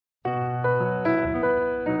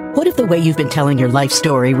What if the way you've been telling your life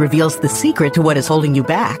story reveals the secret to what is holding you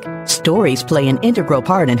back? Stories play an integral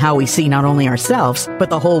part in how we see not only ourselves,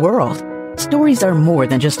 but the whole world. Stories are more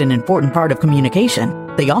than just an important part of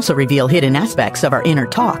communication. They also reveal hidden aspects of our inner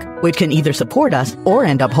talk, which can either support us or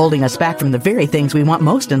end up holding us back from the very things we want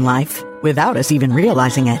most in life, without us even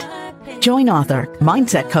realizing it. Join author,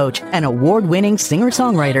 mindset coach, and award-winning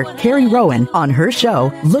singer-songwriter Carrie Rowan on her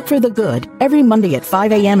show, Look for the Good, every Monday at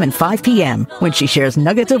 5 a.m. and 5 p.m. when she shares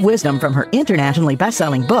nuggets of wisdom from her internationally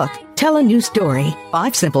best-selling book, Tell a New Story,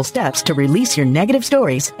 5 Simple Steps to Release Your Negative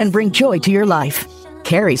Stories and Bring Joy to Your Life.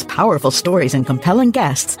 Carrie's powerful stories and compelling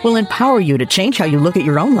guests will empower you to change how you look at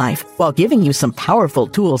your own life while giving you some powerful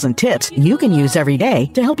tools and tips you can use every day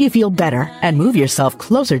to help you feel better and move yourself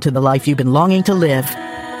closer to the life you've been longing to live.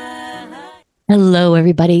 Hello,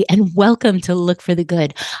 everybody, and welcome to Look for the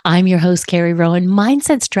Good. I'm your host, Carrie Rowan,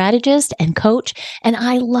 mindset strategist and coach, and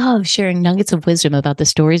I love sharing nuggets of wisdom about the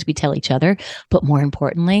stories we tell each other, but more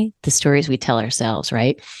importantly, the stories we tell ourselves,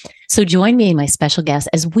 right? So join me and my special guest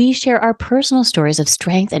as we share our personal stories of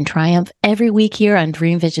strength and triumph every week here on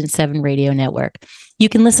Dream Vision 7 Radio Network. You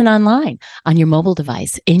can listen online on your mobile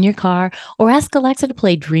device, in your car, or ask Alexa to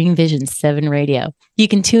play Dream Vision 7 Radio. You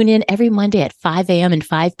can tune in every Monday at 5 a.m. and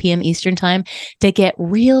 5 p.m. Eastern Time to get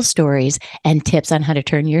real stories and tips on how to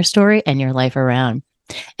turn your story and your life around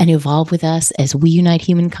and evolve with us as we unite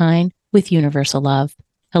humankind with universal love.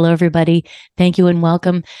 Hello, everybody. Thank you and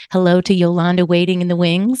welcome. Hello to Yolanda waiting in the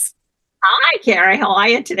wings. Hi, Carrie. How are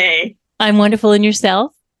you today? I'm wonderful. And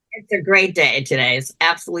yourself? It's a great day today. It's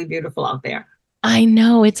absolutely beautiful out there. I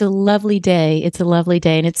know. It's a lovely day. It's a lovely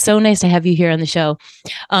day. And it's so nice to have you here on the show.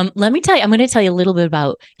 Let me tell you, I'm going to tell you a little bit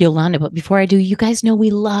about Yolanda. But before I do, you guys know we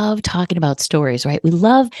love talking about stories, right? We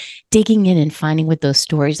love digging in and finding what those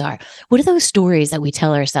stories are. What are those stories that we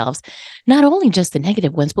tell ourselves? Not only just the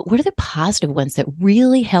negative ones, but what are the positive ones that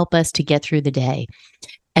really help us to get through the day?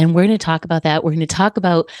 And we're going to talk about that. We're going to talk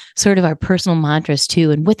about sort of our personal mantras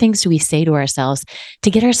too. And what things do we say to ourselves to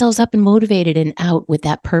get ourselves up and motivated and out with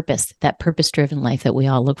that purpose-driven life that we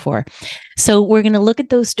all look for. So we're going to look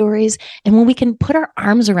at those stories. And when we can put our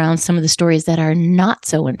arms around some of the stories that are not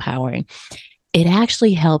so empowering, it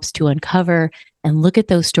actually helps to uncover and look at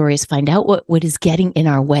those stories, find out what is getting in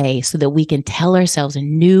our way so that we can tell ourselves a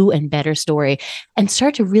new and better story and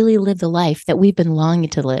start to really live the life that we've been longing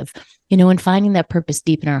to live. You know, and finding that purpose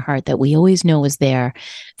deep in our heart that we always know is there,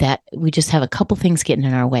 that we just have a couple things getting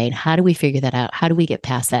in our way. And how do we figure that out? How do we get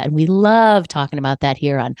past that? And we love talking about that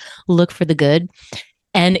here on Look for the Good.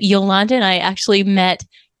 And Yolanda and I actually met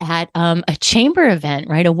at a chamber event,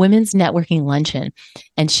 right? A women's networking luncheon.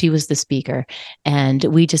 And she was the speaker. And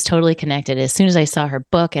we just totally connected. As soon as I saw her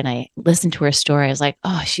book and I listened to her story, I was like,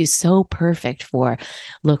 oh, she's so perfect for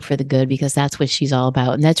Look for the Good, because that's what she's all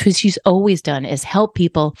about. And that's what she's always done, is help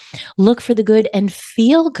people look for the good and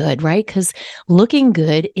feel good, right? Because looking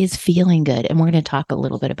good is feeling good. And we're going to talk a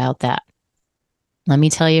little bit about that. Let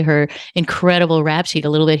me tell you her incredible rap sheet a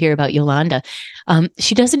little bit here about Yolanda.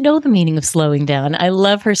 She doesn't know the meaning of slowing down. I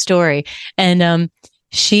love her story. And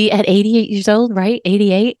she, at 88 years old, right?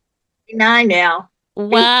 88? 89 now.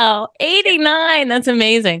 Wow. 89. That's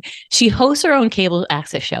amazing. She hosts her own cable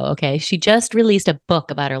access show. Okay. She just released a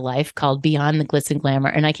book about her life called Beyond the Glitz and Glamour.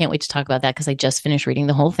 And I can't wait to talk about that because I just finished reading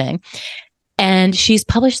the whole thing. And she's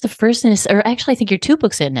published the first or actually, I think you're 2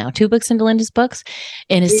 books in now, 2 books into Linda's books,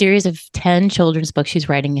 in a series of 10 children's books she's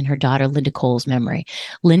writing in her daughter, Linda Cole's memory,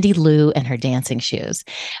 Lindy Lou and Her Dancing Shoes.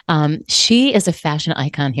 She is a fashion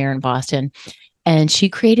icon here in Boston, and she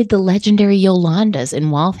created the legendary Yolandas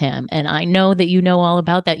in Waltham. And I know that you know all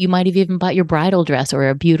about that. You might have even bought your bridal dress or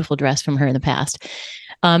a beautiful dress from her in the past.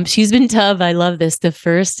 She's been dubbed, I love this, the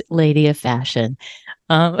first lady of fashion.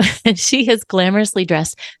 And she has glamorously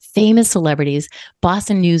dressed famous celebrities,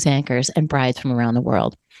 Boston news anchors, and brides from around the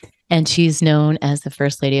world. And she's known as the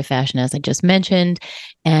first lady of fashion, as I just mentioned.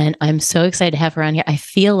 And I'm so excited to have her on here. I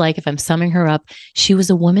feel like, if I'm summing her up, she was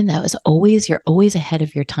a woman that was you're always ahead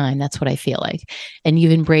of your time. That's what I feel like. And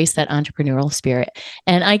you've embraced that entrepreneurial spirit.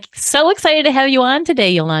 And I'm so excited to have you on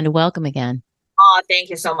today, Yolanda. Welcome again. Oh, thank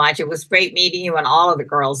you so much. It was great meeting you and all of the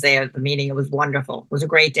girls there at the meeting. It was wonderful. It was a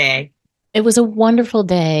great day. It was a wonderful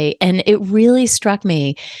day. And it really struck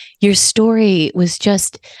me. Your story was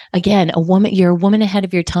just, again, you're a woman ahead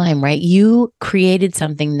of your time, right? You created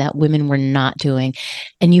something that women were not doing.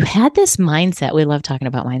 And you had this mindset. We love talking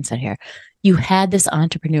about mindset here. You had this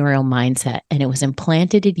entrepreneurial mindset, and it was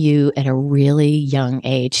implanted in you at a really young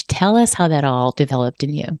age. Tell us how that all developed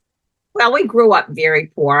in you. Well, we grew up very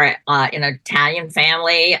poor in an Italian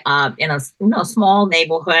family, in a small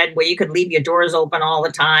neighborhood where you could leave your doors open all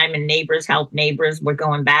the time, and neighbors help neighbors. We're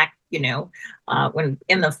going back when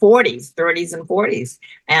in the 40s, 30s and 40s.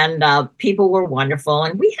 And people were wonderful.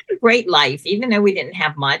 And we had a great life, even though we didn't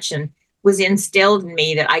have much, and was instilled in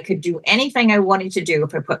me that I could do anything I wanted to do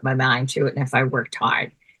if I put my mind to it and if I worked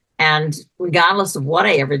hard. And regardless of what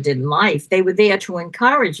I ever did in life, they were there to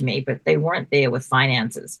encourage me, but they weren't there with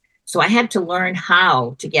finances. So I had to learn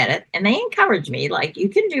how to get it. And they encouraged me, like, you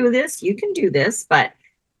can do this, you can do this, but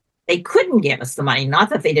they couldn't give us the money.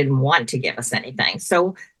 Not that they didn't want to give us anything.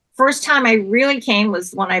 So first time I really came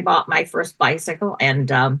was when I bought my first bicycle.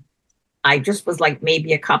 And I just was like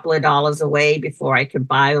maybe a couple of dollars away before I could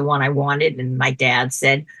buy the one I wanted. And my dad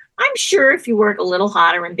said, I'm sure if you work a little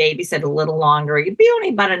harder and babysit a little longer, you'd be only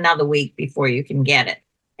about another week before you can get it.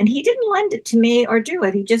 And he didn't lend it to me or do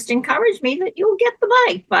it. He just encouraged me that you'll get the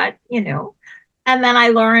bike. But, and then I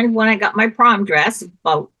learned when I got my prom dress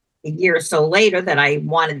about a year or so later that I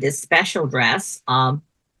wanted this special dress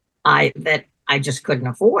that I just couldn't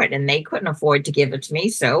afford. And they couldn't afford to give it to me.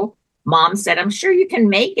 So Mom said, I'm sure you can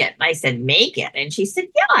make it. And I said, make it. And she said,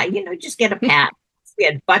 yeah, just get a patent. We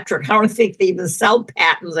had buttrick. I don't think they even sell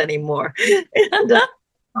patents anymore. And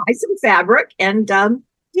buy some fabric and,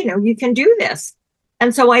 you can do this.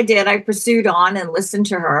 And so I did. I pursued on and listened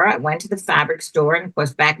to her. I went to the fabric store. And of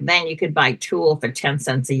course, back then you could buy tulle for 10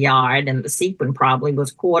 cents a yard. And the sequin probably was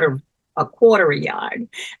a quarter a yard.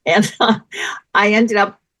 And I ended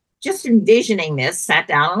up just envisioning this, sat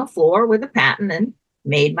down on the floor with a patent and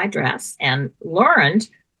made my dress and learned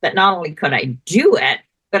that not only could I do it,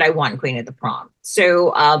 but I won Queen of the Prom.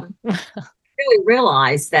 So really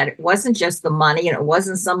realized that it wasn't just the money and it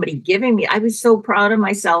wasn't somebody giving me. I was so proud of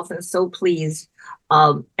myself and so pleased.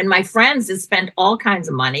 And my friends that spent all kinds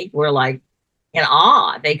of money were like in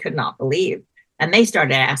awe. They could not believe. And they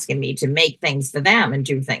started asking me to make things for them and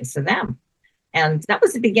do things for them. And that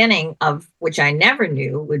was the beginning of which I never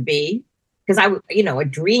knew would be, because a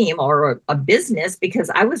dream or a business, because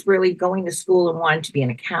I was really going to school and wanted to be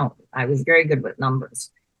an accountant. I was very good with numbers.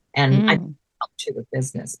 And I helped to with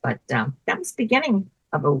business, but that was the beginning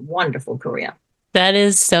of a wonderful career. That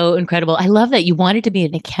is so incredible. I love that you wanted to be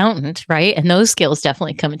an accountant, right? And those skills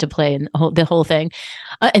definitely come into play in the whole thing.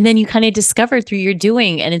 And then you kind of discovered through your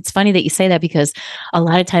doing. And it's funny that you say that because a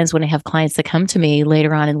lot of times when I have clients that come to me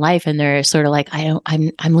later on in life and they're sort of like,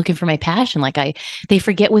 I'm looking for my passion. Like they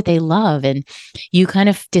forget what they love. And you kind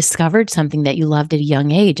of discovered something that you loved at a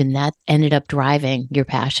young age, and that ended up driving your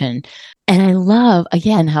passion. And I love,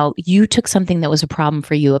 again, how you took something that was a problem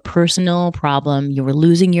for you, a personal problem. You were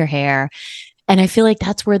losing your hair. And I feel like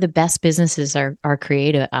that's where the best businesses are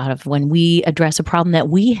created out of, when we address a problem that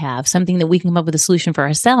we have, something that we can come up with a solution for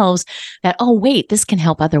ourselves that, oh, wait, this can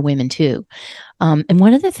help other women too. And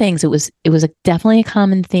one of the things, it was definitely a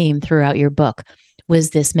common theme throughout your book,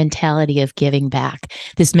 was this mentality of giving back,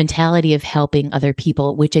 this mentality of helping other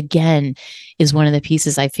people, which again is one of the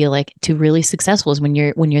pieces I feel like to really successful is when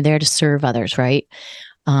you're there to serve others, right?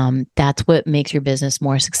 That's what makes your business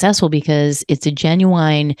more successful, because it's a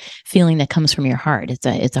genuine feeling that comes from your heart.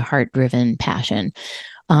 It's a heart-driven passion.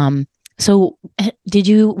 So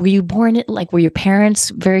were you born, like, were your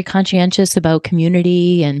parents very conscientious about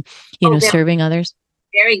community and, serving others?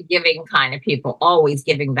 Very giving kind of people, always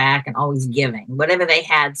giving back and always giving. Whatever they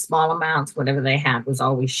had, small amounts, whatever they had was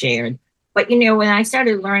always shared. But, when I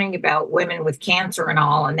started learning about women with cancer and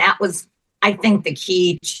all, and that was, I think, the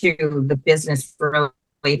key to the business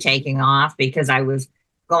really taking off, because I was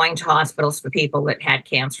going to hospitals for people that had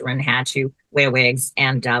cancer and had to wear wigs.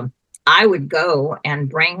 And I would go and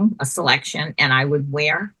bring a selection and I would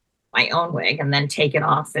wear my own wig and then take it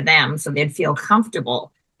off for them so they'd feel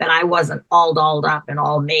comfortable that I wasn't all dolled up and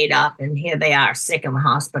all made up. And here they are sick in the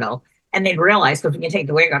hospital. And they'd realize, because when you take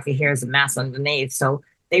the wig off, your hair is a mess underneath. So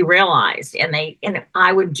they realized, and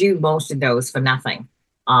I would do most of those for nothing.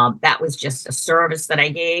 That was just a service that I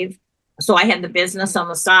gave. So I had the business on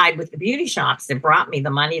the side with the beauty shops that brought me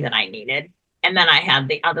the money that I needed. And then I had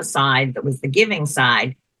the other side that was the giving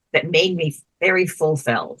side that made me very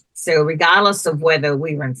fulfilled. So regardless of whether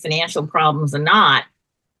we were in financial problems or not,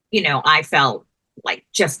 I felt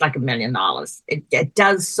just like $1 million. It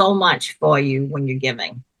does so much for you when you're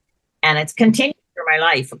giving. And it's continued through my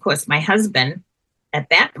life. Of course, my husband at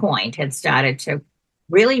that point had started to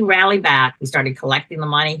really rally back. He started collecting the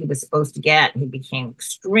money he was supposed to get. He became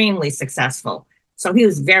extremely successful. So he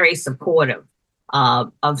was very supportive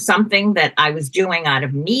of something that I was doing out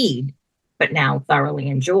of need, but now thoroughly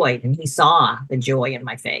enjoyed. And he saw the joy in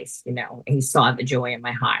my face, he saw the joy in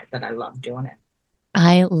my heart that I loved doing it.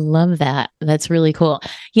 I love that. That's really cool.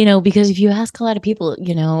 Because if you ask a lot of people,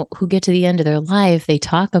 who get to the end of their life, they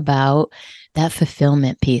talk about that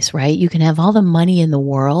fulfillment piece, right? You can have all the money in the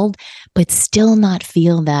world, but still not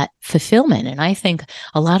feel that fulfillment. And I think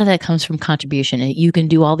a lot of that comes from contribution. And you can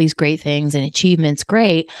do all these great things and achievements,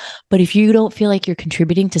 great. But if you don't feel like you're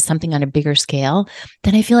contributing to something on a bigger scale,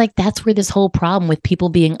 then I feel like that's where this whole problem with people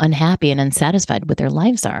being unhappy and unsatisfied with their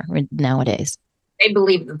lives are nowadays. They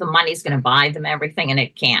believe that the money's going to buy them everything, and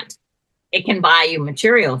it can't. It can buy you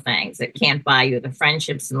material things. It can't buy you the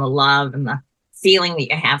friendships and the love and the feeling that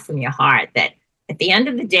you have from your heart. That at the end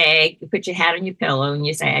of the day, you put your head on your pillow and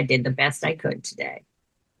you say, I did the best I could today.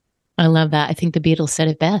 I love that. I think the Beatles said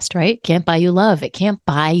it best, right? Can't buy you love. It can't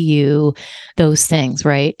buy you those things,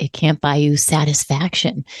 right? It can't buy you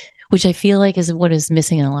satisfaction, which I feel like is what is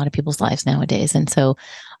missing in a lot of people's lives nowadays. And so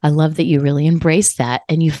I love that you really embraced that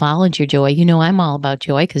and you followed your joy. I'm all about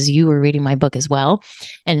joy because you were reading my book as well.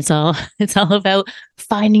 And it's all about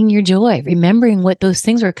finding your joy, remembering what those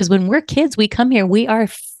things were. Because when we're kids, we come here, we are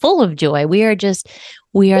full of joy. We are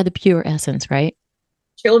the pure essence, right?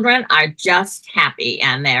 Children are just happy,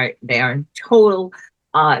 and they're total.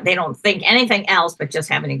 They don't think anything else but just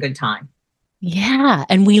having a good time. Yeah.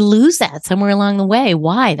 And we lose that somewhere along the way.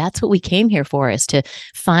 Why? That's what we came here for, is to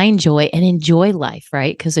find joy and enjoy life,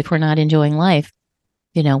 right? Because if we're not enjoying life,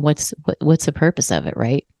 what's the purpose of it,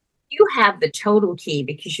 right? You have the total key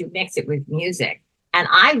because you mix it with music. And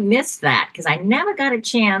I missed that because I never got a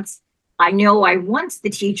chance. I know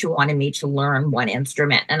the teacher wanted me to learn one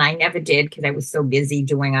instrument, and I never did because I was so busy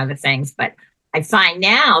doing other things. But I find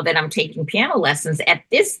now that I'm taking piano lessons at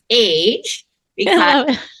this age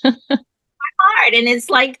because hard. And it's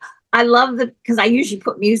like, I love because I usually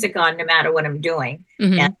put music on no matter what I'm doing.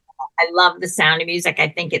 Mm-hmm. And I love the sound of music. I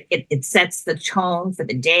think it sets the tone for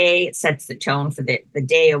the day. It sets the tone for the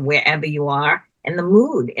day of wherever you are, and the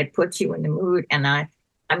mood. It puts you in the mood. And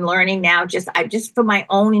I'm learning now just for my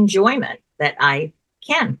own enjoyment that I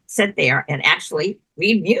can sit there and actually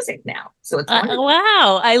read music now. So it's wonderful.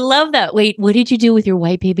 Wow. I love that. Wait, what did you do with your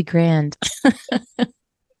white baby grand?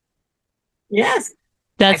 Yes.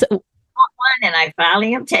 That's one, and I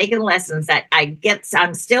finally am taking lessons that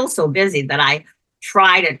I'm still so busy that I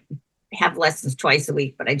try to have lessons twice a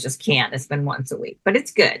week, but I just can't. It's been once a week, but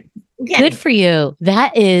it's good. Good for you.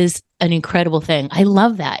 That is an incredible thing. I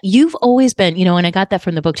love that. You've always been, and I got that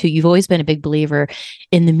from the book too. You've always been a big believer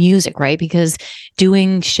in the music, right? Because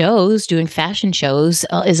doing fashion shows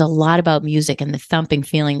is a lot about music and the thumping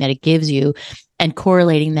feeling that it gives you, and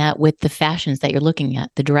correlating that with the fashions that you're looking at,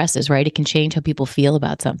 the dresses, right? It can change how people feel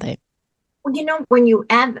about something. Well, when you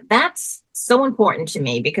add, that's so important to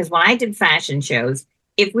me, because when I did fashion shows,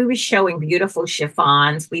 if we were showing beautiful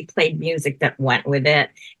chiffons, we played music that went with it.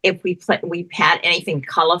 If we had anything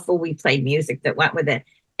colorful, we played music that went with it.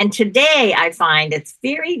 And today I find it's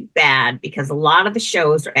very bad because a lot of the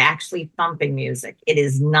shows are actually thumping music. It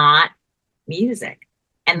is not music.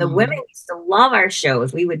 And the women used to love our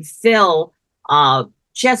shows. We would fill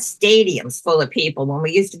just stadiums full of people. When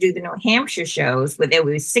we used to do the New Hampshire shows, where there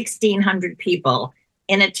was 1,600 people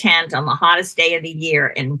in a tent on the hottest day of the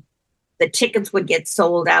year, and the tickets would get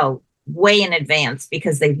sold out way in advance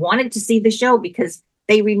because they wanted to see the show, because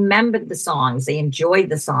they remembered the songs, they enjoyed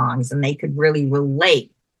the songs, and they could really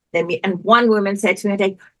relate. And one woman said to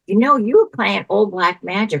me, you were playing Old Black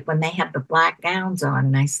Magic when they had the black gowns on.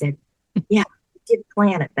 And I said, yeah, we did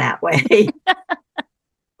plan it that way.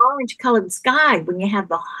 Orange colored sky when you have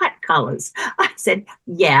the hot colors. I said,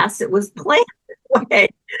 yes, it was planned that way.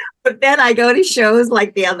 But then I go to shows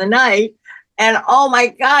like the other night, and oh my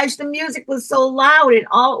gosh, the music was so loud, and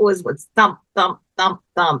all it was thump, thump, thump,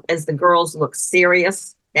 thump as the girls looked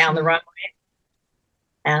serious down the runway.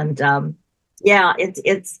 And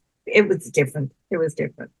it was different. It was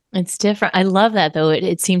different. It's different. I love that, though.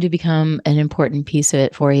 It seemed to become an important piece of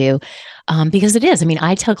it for you, because it is. I mean,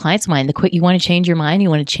 I tell clients of mine, you want to change your mind, you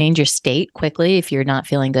want to change your state quickly. If you're not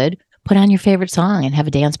feeling good, put on your favorite song and have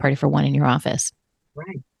a dance party for one in your office.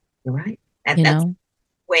 Right. You're right. That's the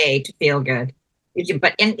way to feel good.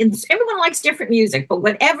 But and everyone likes different music, but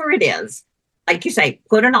whatever it is, like you say,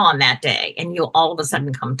 put it on that day and you'll all of a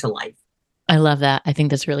sudden come to life. I love that. I think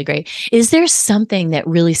that's really great. Is there something that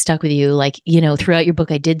really stuck with you? Like, throughout your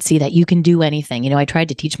book, I did see that you can do anything. I tried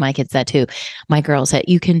to teach my kids that too. My girls, that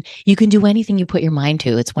you can do anything you put your mind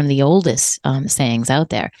to. It's one of the oldest sayings out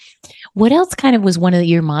there. What else kind of was one of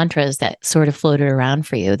your mantras that sort of floated around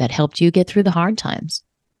for you that helped you get through the hard times?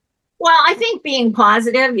 Well, I think being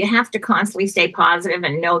positive, you have to constantly stay positive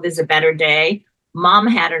and know there's a better day. Mom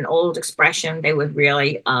had an old expression. They would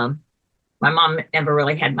really, My mom never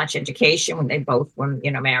really had much education when they both were,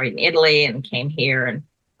 married in Italy and came here. And,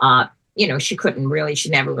 she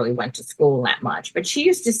never really went to school that much. But she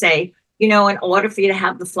used to say, in order for you to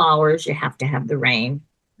have the flowers, you have to have the rain.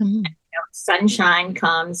 Mhm. Sunshine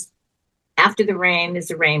comes after the rain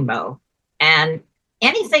is a rainbow. And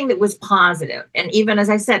anything that was positive, and even as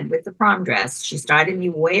I said, with the prom dress, she started me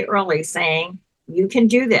way early saying, you can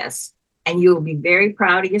do this and you'll be very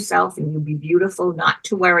proud of yourself and you'll be beautiful, not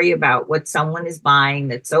to worry about what someone is buying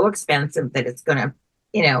that's so expensive that it's going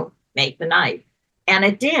to, make the night. And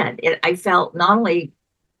it did. I felt not only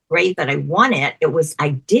great that I won it, I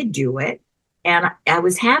did do it. And I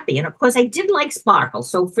was happy. And of course, I did like sparkle.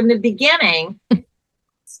 So from the beginning,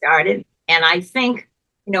 started. And I think,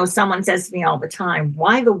 someone says to me all the time,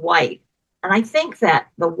 why the white? And I think that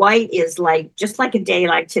the white is just like a day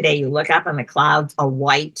like today. You look up and the clouds are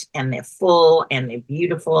white and they're full and they're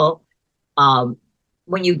beautiful.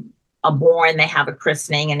 When you are born, they have a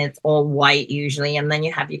christening and it's all white usually. And then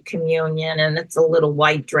you have your communion and it's a little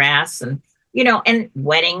white dress. And, and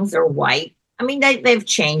weddings are white. I mean, they've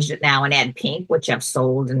changed it now and add pink, which I've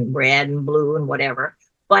sold, and red and blue and whatever.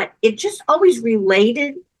 But it just always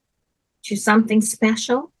related to something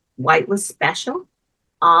special. White was special.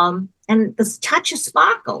 And this touch of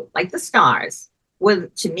sparkle, like the stars, were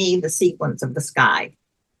to me the sequence of the sky.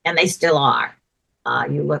 And they still are.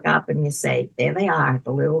 You look up and you say, there they are,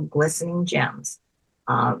 the little glistening gems.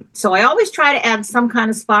 So I always try to add some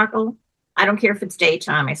kind of sparkle. I don't care if it's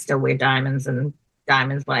daytime. I still wear diamonds, when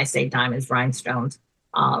I say diamonds, rhinestones,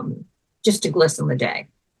 just to glisten the day,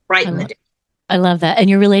 brighten the day. I love that. And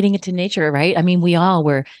you're relating it to nature, right? I mean, we all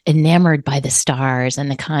were enamored by the stars and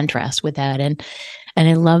the contrast with that. And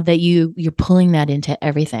I love that you're pulling that into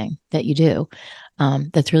everything that you do.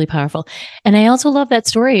 That's really powerful. And I also love that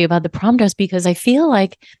story about the prom dress, because I feel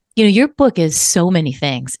like, your book is so many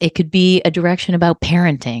things. It could be a direction about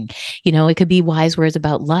parenting. It could be wise words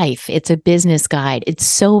about life. It's a business guide. It's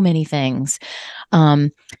so many things.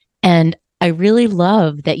 And I really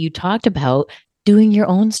love that you talked about doing your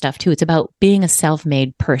own stuff too. It's about being a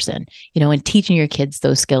self-made person, and teaching your kids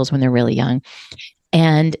those skills when they're really young.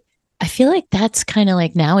 And I feel like that's kind of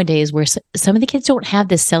like nowadays where some of the kids don't have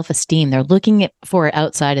this self-esteem. They're looking for it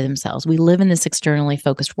outside of themselves. We live in this externally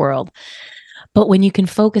focused world. But when you can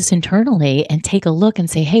focus internally and take a look and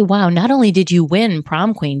say, hey, wow, not only did you win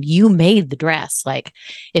prom queen, you made the dress. Like,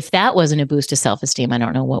 if that wasn't a boost to self-esteem, I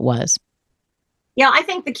don't know what was. Yeah, I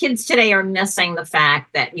think the kids today are missing the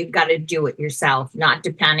fact that you've got to do it yourself, not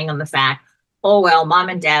depending on the fact, oh, well, mom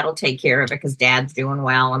and dad will take care of it because dad's doing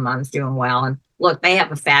well and mom's doing well. And look, they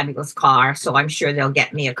have a fabulous car, so I'm sure they'll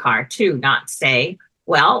get me a car too, not say,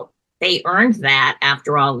 well, they earned that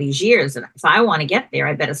after all these years. And if I want to get there,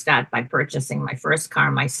 I better start by purchasing my first car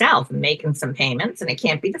myself and making some payments. And it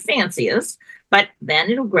can't be the fanciest, but then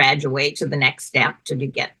it'll graduate to the next step till you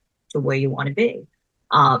get to where you want to be.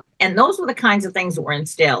 And those were the kinds of things that were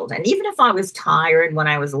instilled. And even if I was tired when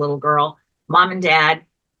I was a little girl, mom and dad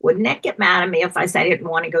wouldn't get mad at me if I said I didn't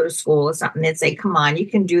want to go to school or something. They'd say, come on, you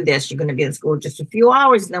can do this. You're going to be in school just a few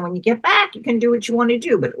hours. And then when you get back, you can do what you want to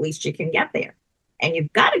do, but at least you can get there. And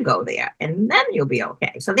you've got to go there and then you'll be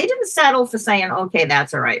okay. So they didn't settle for saying, okay,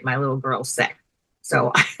 that's all right. My little girl's sick.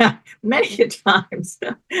 So many times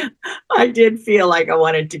I did feel like I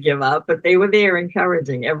wanted to give up, but they were there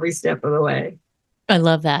encouraging every step of the way. I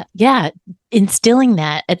love that. Yeah. Instilling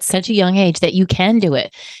that at such a young age that you can do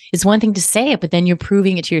it. It's one thing to say it, but then you're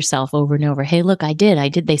proving it to yourself over and over. Hey, look, I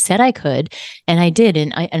did. They said I could, and I did.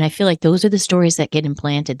 And I feel like those are the stories that get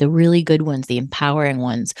implanted, the really good ones, the empowering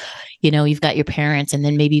ones. You've got your parents, and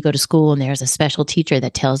then maybe you go to school and there's a special teacher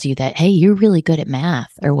that tells you that, hey, you're really good at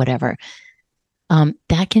math or whatever.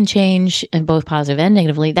 That can change, in both positive and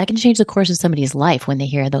negatively, that can change the course of somebody's life when they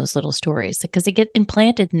hear those little stories, because they get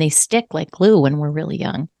implanted and they stick like glue when we're really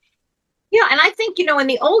young. Yeah. And I think, in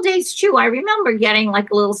the old days too, I remember getting like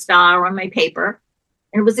a little star on my paper,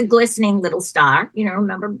 and it was a glistening little star,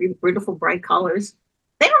 remember, beautiful, bright colors.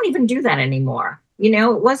 They don't even do that anymore.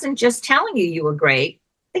 It wasn't just telling you were great.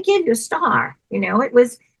 They gave you a star, it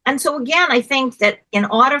was. And so again, I think that in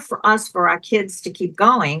order for our kids to keep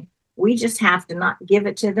going, we just have to not give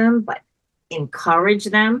it to them, but encourage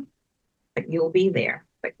them. But you'll be there.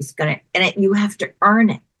 But you have to earn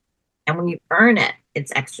it. And when you earn it,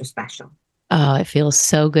 it's extra special. Oh, it feels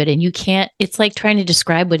so good. And it's like trying to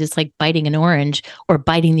describe what it's like biting an orange or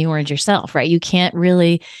biting the orange yourself, right?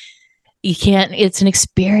 It's an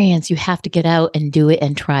experience. You have to get out and do it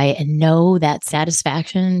and try it and know that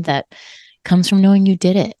satisfaction that comes from knowing you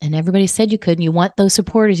did it. And everybody said you could, and you want those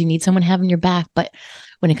supporters. You need someone having your back. But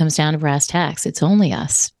when it comes down to brass tacks, it's only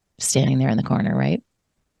us standing there in the corner, right?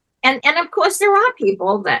 And of course, there are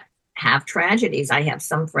people that have tragedies. I have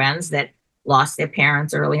some friends that lost their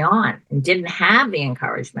parents early on and didn't have the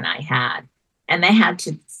encouragement I had. And they had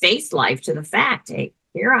to face life to the fact, hey,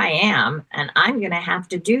 here I am, and I'm going to have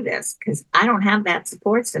to do this because I don't have that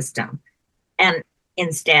support system. And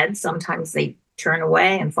instead, sometimes they turn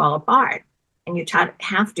away and fall apart. And you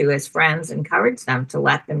have to, as friends, encourage them to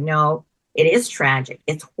let them know it is tragic.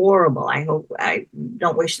 It's horrible. I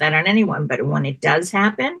don't wish that on anyone, but when it does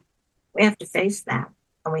happen, we have to face that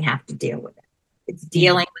and we have to deal with it. It's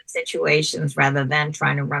dealing with situations rather than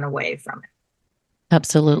trying to run away from it.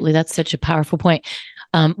 Absolutely. That's such a powerful point.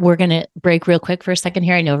 We're going to break real quick for a second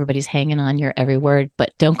here. I know everybody's hanging on your every word,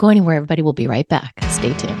 but don't go anywhere. Everybody will be right back.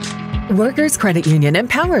 Stay tuned. Workers Credit Union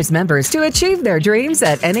empowers members to achieve their dreams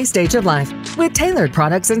at any stage of life. With tailored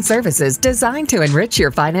products and services designed to enrich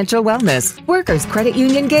your financial wellness, Workers Credit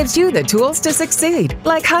Union gives you the tools to succeed,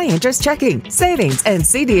 like high-interest checking, savings, and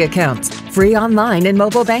CD accounts. Free online and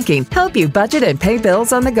mobile banking help you budget and pay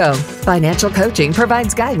bills on the go. Financial coaching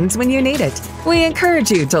provides guidance when you need it. We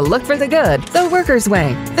encourage you to look for the good, the Workers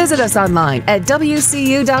way. Visit us online at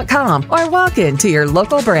WCU.com or walk into your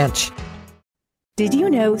local branch. Did you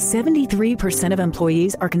know 73% of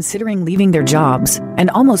employees are considering leaving their jobs,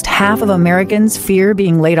 and almost half of Americans fear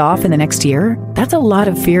being laid off in the next year? That's a lot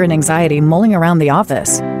of fear and anxiety mulling around the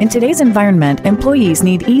office. In today's environment, employees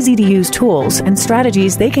need easy-to-use tools and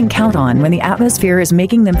strategies they can count on when the atmosphere is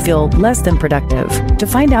making them feel less than productive. To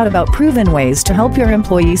find out about proven ways to help your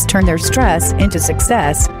employees turn their stress into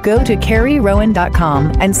success, go to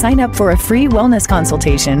CarrieRowan.com and sign up for a free wellness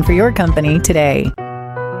consultation for your company today.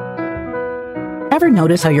 Ever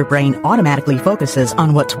notice how your brain automatically focuses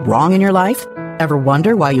on what's wrong in your life? Ever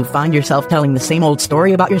wonder why you find yourself telling the same old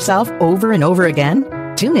story about yourself over and over again?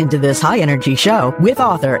 Tune into this high-energy show with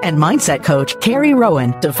author and mindset coach Carrie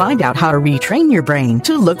Rowan to find out how to retrain your brain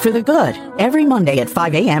to look for the good every Monday at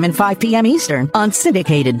 5 a.m. and 5 p.m. Eastern on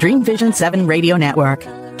syndicated Dream Vision 7 radio network.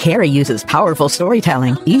 Carrie uses powerful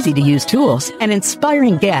storytelling, easy-to-use tools, and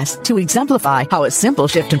inspiring guests to exemplify how a simple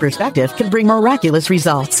shift in perspective can bring miraculous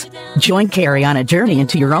results. Join Carrie on a journey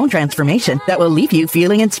into your own transformation that will leave you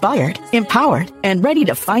feeling inspired, empowered, and ready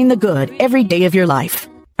to find the good every day of your life.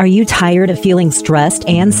 Are you tired of feeling stressed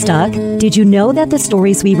and stuck? Did you know that the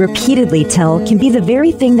stories we repeatedly tell can be the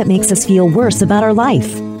very thing that makes us feel worse about our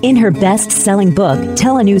life? In her best-selling book,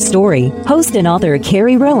 Tell a New Story, host and author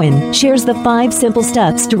Carrie Rowan shares the 5 simple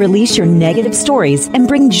steps to release your negative stories and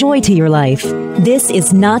bring joy to your life. This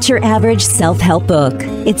is not your average self-help book.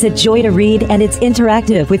 It's a joy to read, and it's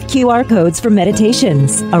interactive with QR codes for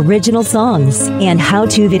meditations, original songs, and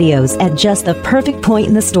how-to videos at just the perfect point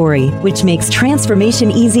in the story, which makes transformation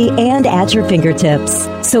easy and at your fingertips.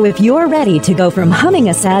 So if you're ready to go from humming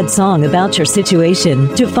a sad song about your situation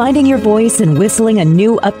to finding your voice and whistling a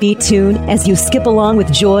new upbeat tune as you skip along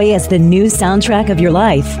with joy as the new soundtrack of your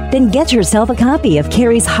life, then get yourself a copy of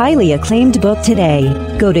Carrie's highly acclaimed book today.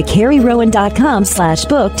 Go to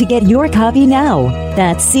CarrieRowan.com/book to get your copy now.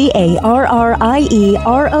 That's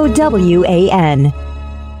CarrieRowan.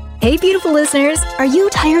 Hey, beautiful listeners, are you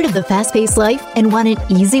tired of the fast-paced life and want an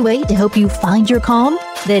easy way to help you find your calm?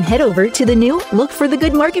 Then head over to the new Look for the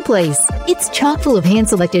Good Marketplace. It's chock full of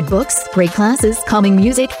hand-selected books, great classes, calming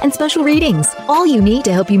music, and special readings. All you need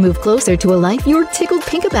to help you move closer to a life you're tickled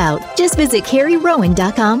pink about. Just visit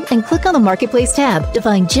CarrieRowan.com and click on the Marketplace tab to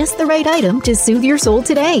find just the right item to soothe your soul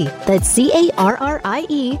today. That's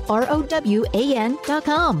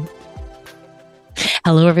CarrieRowan.com.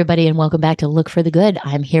 Hello, everybody, and welcome back to Look for the Good.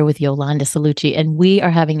 I'm here with Yolanda Cellucci, and we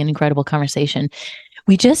are having an incredible conversation.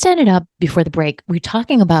 We just ended up before the break. We're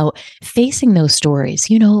talking about facing those stories,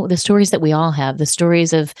 you know, the stories that we all have, the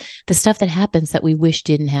stories of the stuff that happens that we wish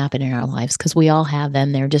didn't happen in our lives, because we all have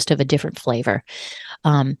them. They're just of a different flavor.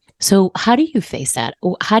 So how do you face that?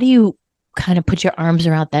 How do you kind of put your arms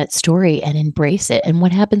around that story and embrace it? And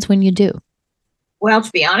what happens when you do? Well,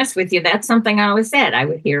 to be honest with you, that's something I always said. I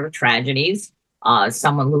would hear of tragedies.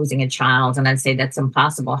 Someone losing a child, and I'd say that's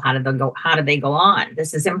impossible. How do they go on?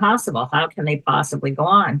 This is impossible. How can they possibly go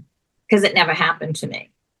on? Because it never happened to me.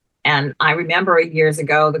 And I remember years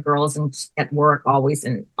ago, the girls at work always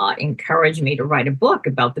encouraged me to write a book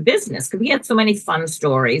about the business, because we had so many fun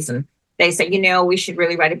stories. And they said, we should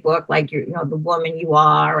really write a book like the woman you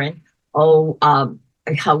are, and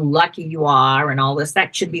how lucky you are, and all this.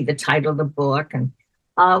 That should be the title of the book. And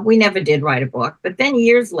we never did write a book. But then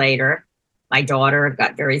years later, my daughter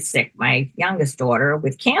got very sick, my youngest daughter,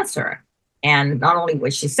 with cancer. And not only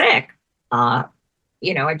was she sick,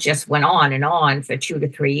 it just went on and on for 2 to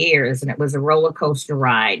 3 years. And it was a roller coaster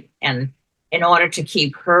ride. And in order to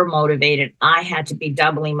keep her motivated, I had to be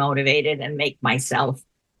doubly motivated and make myself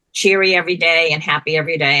cheery every day and happy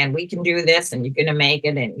every day. And we can do this and you're going to make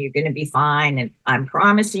it and you're going to be fine. And I'm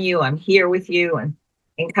promising you, I'm here with you, and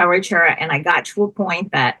encourage her. And I got to a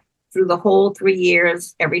point that through the whole 3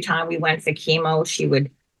 years, every time we went for chemo, she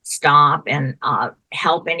would stop and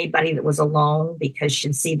help anybody that was alone, because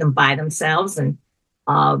she'd see them by themselves and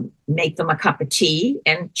make them a cup of tea.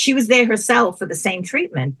 And she was there herself for the same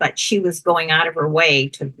treatment, but she was going out of her way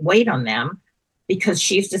to wait on them, because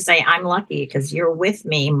she used to say, I'm lucky because you're with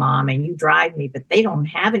me, Mom, and you drive me, but they don't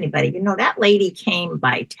have anybody. You know, that lady came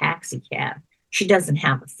by taxi cab. She doesn't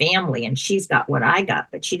have a family, and she's got what I got,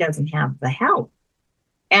 but she doesn't have the help.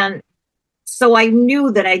 And so I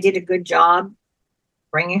knew that I did a good job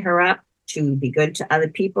bringing her up to be good to other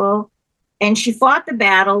people. And she fought the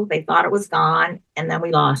battle. They thought it was gone. And then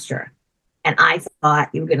we lost her. And I thought,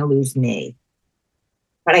 you were going to lose me.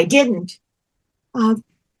 But I didn't. Because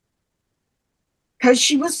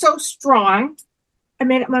she was so strong. I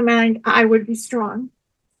made up my mind I would be strong.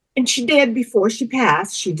 And she did. Before she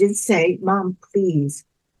passed, she did say, Mom, please,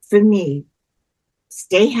 for me,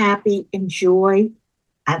 stay happy, enjoy.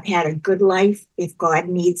 I've had a good life. If God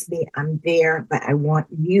needs me, I'm there. But I want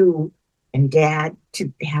you and Dad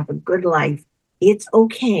to have a good life. It's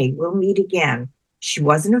okay. We'll meet again. She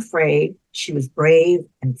wasn't afraid. She was brave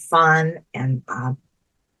and fun. And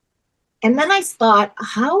then I thought,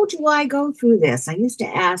 how do I go through this? I used to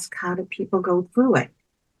ask, how do people go through it?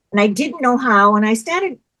 And I didn't know how. And I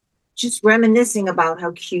started just reminiscing about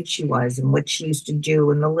how cute she was and what she used to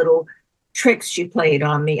do and the little tricks she played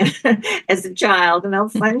on me as a child and how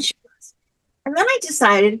fun she was. And then I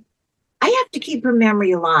decided I have to keep her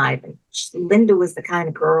memory alive. And Linda was the kind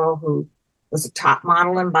of girl who was a top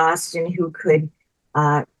model in Boston, who could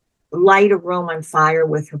light a room on fire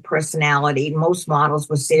with her personality. Most models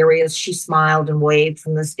were serious. She smiled and waved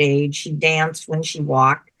from the stage. She danced when she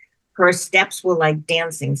walked. Her steps were like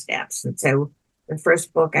dancing steps. And so the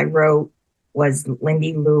first book I wrote was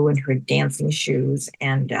Lindy Lou and Her Dancing Shoes.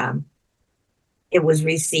 And it was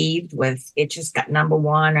received with, it just got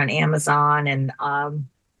 #1 on Amazon. And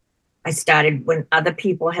I started, when other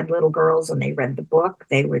people had little girls and they read the book,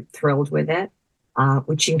 they were thrilled with it,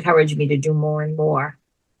 which encouraged me to do more and more.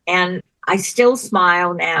 And I still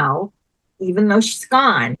smile now, even though she's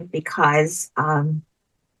gone, because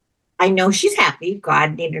I know she's happy.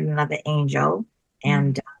 God needed another angel,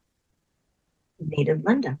 and he needed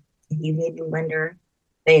Linda. He needed Linda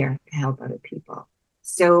there to help other people.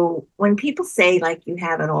 So when people say, like, you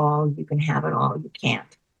have it all, you can have it all, you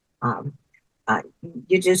can't.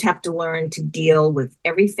 You just have to learn to deal with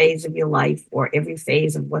every phase of your life or every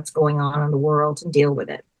phase of what's going on in the world and deal with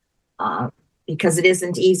it. Because it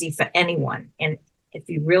isn't easy for anyone. And if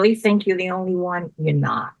you really think you're the only one, you're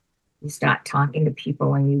not. You start talking to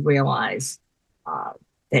people and you realize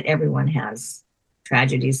that everyone has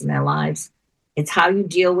tragedies in their lives. It's how you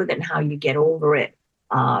deal with it and how you get over it.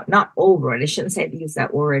 Not over it. I shouldn't say use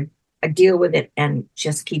that word. Deal with it and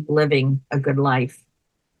just keep living a good life.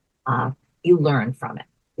 You learn from it.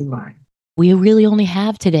 You learn. We really only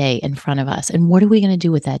have today in front of us. And what are we going to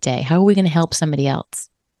do with that day? How are we going to help somebody else?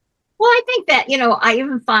 Well, I think that, I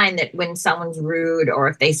even find that when someone's rude or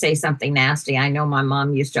if they say something nasty, I know my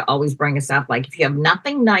mom used to always bring us up, like, if you have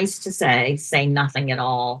nothing nice to say nothing at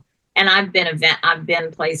all. And I've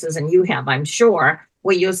been places, and you have, I'm sure,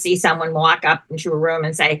 where you'll see someone walk up into a room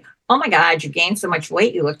and say, oh my God, you gained so much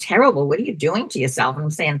weight. You look terrible. What are you doing to yourself? And I'm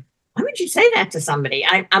saying, why would you say that to somebody?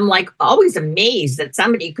 I'm like always amazed that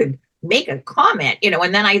somebody could make a comment, and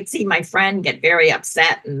then I'd see my friend get very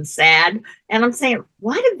upset and sad. And I'm saying,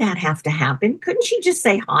 why did that have to happen? Couldn't she just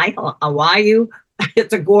say, hi, how are you?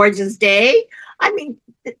 It's a gorgeous day. I mean,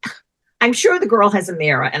 I'm sure the girl has a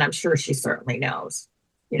mirror, and I'm sure she certainly knows,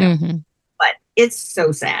 But it's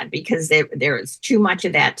so sad because there is too much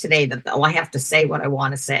of that today that, I have to say what I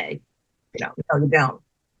want to say. No, you don't.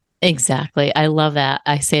 Exactly. I love that.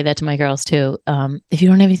 I say that to my girls too. If you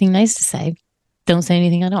don't have anything nice to say, don't say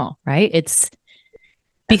anything at all, right? It's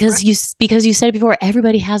because you said it before,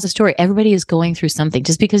 everybody has a story. Everybody is going through something.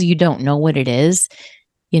 Just because you don't know what it is,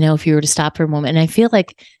 if you were to stop for a moment. And I feel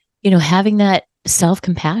like, having that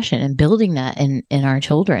self-compassion and building that in our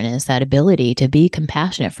children is that ability to be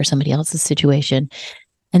compassionate for somebody else's situation.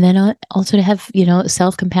 And then also to have,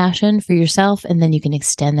 self-compassion for yourself. And then you can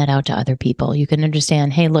extend that out to other people. You can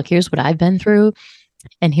understand, hey, look, here's what I've been through.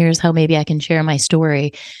 And here's how maybe I can share my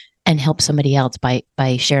story and help somebody else by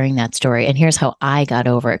sharing that story. And here's how I got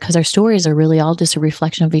over it. Because our stories are really all just a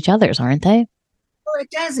reflection of each other's, aren't they? Well,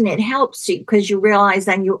 it does. And it helps you because you realize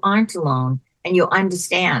then you aren't alone and you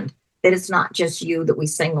understand that it's not just you that we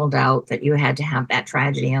singled out, that you had to have that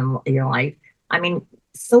tragedy in your life. I mean,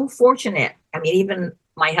 so fortunate. I mean, even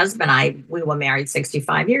my husband and I, we were married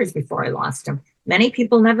 65 years before I lost him. Many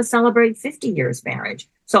people never celebrate 50 years marriage.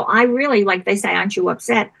 So I really, like they say, aren't you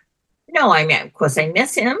upset? No, I mean, of course I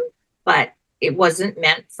miss him, but it wasn't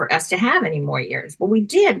meant for us to have any more years. But we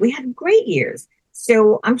did. We had great years.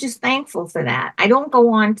 So I'm just thankful for that. I don't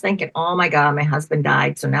go on thinking, oh my God, my husband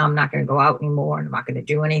died, so now I'm not going to go out anymore and I'm not going to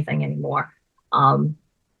do anything anymore.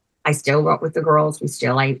 I still work with the girls.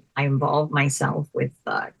 I involve myself with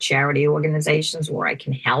charity organizations where I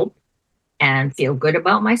can help and feel good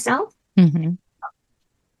about myself. Mm-hmm.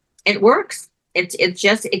 It works.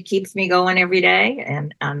 It keeps me going every day.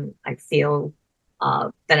 And I feel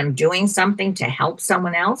that I'm doing something to help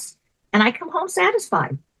someone else. And I come home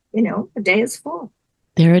satisfied. The day is full.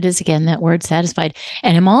 There it is again, that word satisfied.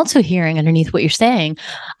 And I'm also hearing underneath what you're saying,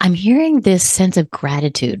 I'm hearing this sense of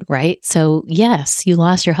gratitude, right? So yes, you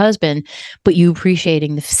lost your husband, but you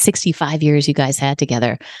appreciating the 65 years you guys had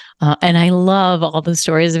together. And I love all the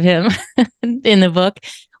stories of him in the book.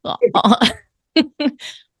 All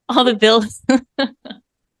the bills.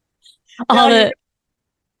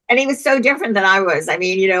 And he was so different than I was. I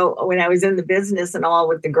mean, when I was in the business and all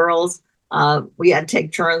with the girls, we had to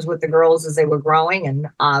take turns with the girls as they were growing. And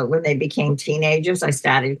when they became teenagers, I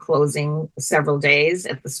started closing several days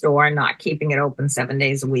at the store and not keeping it open 7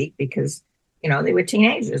 days a week because, they were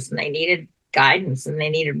teenagers and they needed guidance and they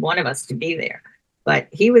needed one of us to be there. But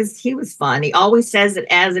he was fun. He always says it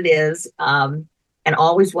as it is, and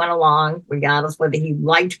always went along, regardless whether he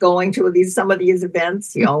liked going to some of these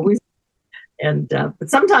events. He always, but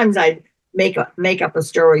sometimes I'd make up a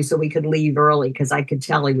story so we could leave early because I could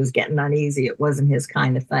tell he was getting uneasy. It wasn't his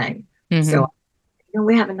kind of thing. Mm-hmm. So,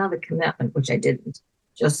 we have another commitment, which I didn't,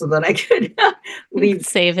 just so that I could leave.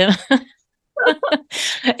 Save him.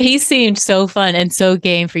 He seemed so fun and so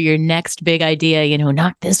game for your next big idea,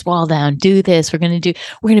 knock this wall down, do this. We're going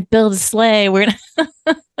to build a sleigh.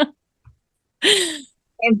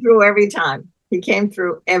 Came through every time. He came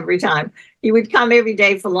through every time. He would come every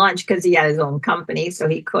day for lunch because he had his own company, so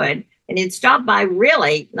he could. And he'd stop by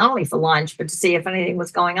really, not only for lunch, but to see if anything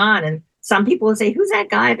was going on. And some people would say, who's that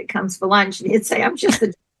guy that comes for lunch? And he'd say, I'm just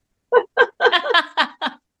the...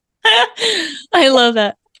 I love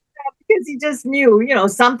that. Because he just knew,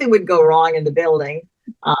 something would go wrong in the building.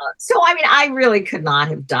 So, I mean, I really could not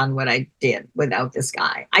have done what I did without this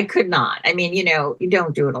guy. I could not. I mean, you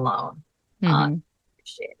don't do it alone. Mm-hmm.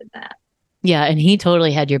 Appreciated that. Yeah. And he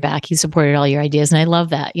totally had your back. He supported all your ideas. And I love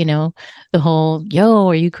that, the whole, yo,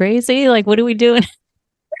 are you crazy? Like, what are we doing?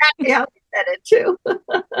 Yeah, he said it too.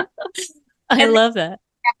 I love that.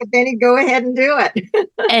 But then he'd go ahead and do it.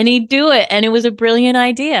 And he'd do it. And it was a brilliant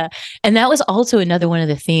idea. And that was also another one of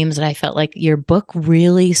the themes that I felt like your book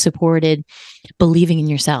really supported believing in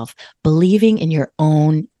yourself, believing in your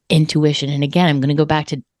own intuition. And again, I'm going to go back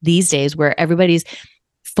to these days where everybody's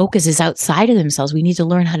focus is outside of themselves. We need to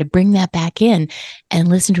learn how to bring that back in and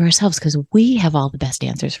listen to ourselves because we have all the best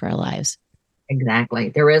answers for our lives. Exactly.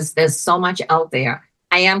 There's so much out there.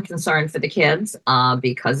 I am concerned for the kids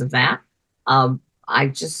because of that. I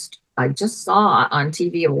just saw on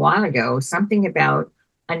TV a while ago something about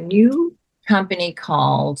a new company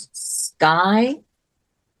called Sky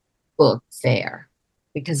Book Fair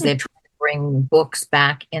because they're trying to bring books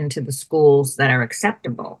back into the schools that are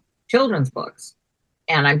acceptable, children's books.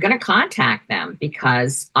 And I'm going to contact them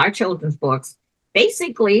because our children's books,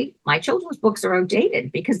 basically, my children's books are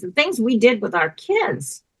outdated because the things we did with our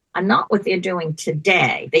kids are not what they're doing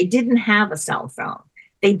today. They didn't have a cell phone.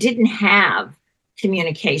 They didn't have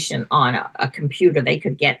communication on a computer. They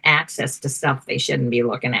could get access to stuff they shouldn't be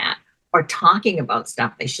looking at or talking about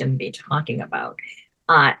stuff they shouldn't be talking about.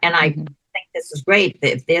 And I think this is great.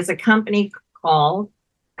 If there's a company called,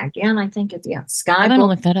 again, I think it's Sky. I'm going to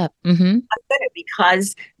look that up. Mm-hmm.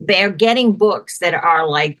 Because they're getting books that are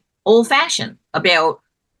like old fashioned about,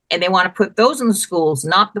 and they want to put those in the schools,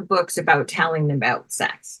 not the books about telling them about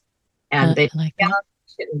sex. And they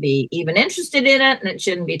shouldn't be even interested in it, and it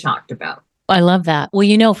shouldn't be talked about. I love that.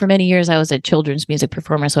 Well, for many years I was a children's music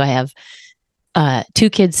performer, so I have 2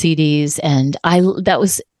 kids CDs, and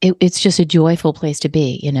it's just a joyful place to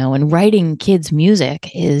be, and writing kids music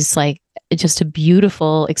is like just a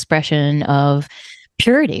beautiful expression of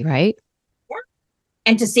purity, right? Yeah.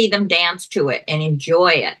 And to see them dance to it and enjoy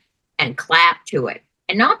it and clap to it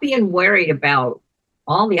and not being worried about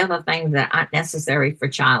all the other things that aren't necessary for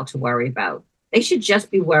a child to worry about. They should just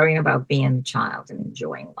be worrying about being a child and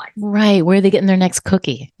enjoying life. Right. Where are they getting their next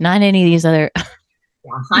cookie? Not any of these other.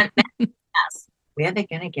 Yes. Where are they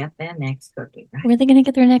going to get their next cookie? Right? Where are they going to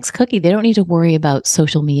get their next cookie? They don't need to worry about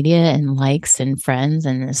social media and likes and friends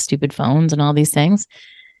and the stupid phones and all these things.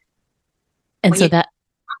 And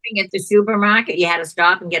At the supermarket, you had to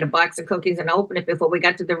stop and get a box of cookies and open it before we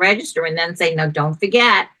got to the register and then say, no, don't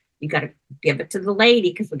forget, you got to give it to the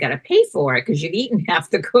lady because we got to pay for it because you've eaten half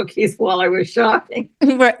the cookies while I was shopping.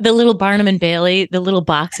 The little Barnum and Bailey, the little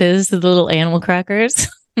boxes, the little animal crackers.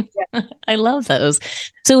 Yeah. I love those.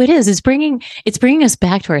 So it's bringing us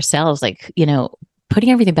back to ourselves, like, putting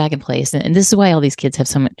everything back in place. And this is why all these kids have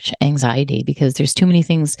so much anxiety, because there's too many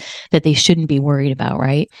things that they shouldn't be worried about.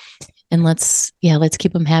 Right. And let's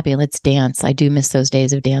keep them happy. Let's dance. I do miss those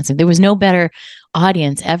days of dancing. There was no better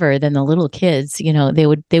audience ever than the little kids.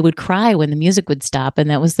 They would cry when the music would stop. And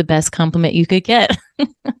that was the best compliment you could get.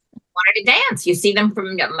 Wanted to dance. You see them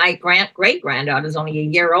from my great granddaughter's only a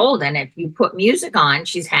year old. And if you put music on,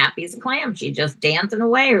 she's happy as a clam. She's just dancing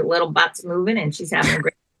away, her little butt's moving and she's having a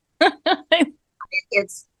great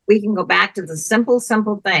we can go back to the simple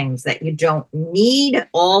things that you don't need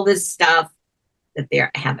all this stuff that they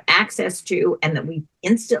have access to and that we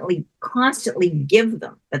constantly give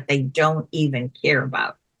them that they don't even care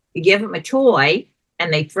about. You give them a toy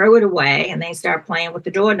and they throw it away and they start playing with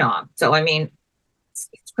the doorknob. So, it's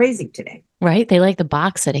crazy today. Right? They like the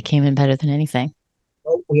box that it came in better than anything.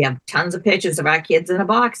 We have tons of pictures of our kids in a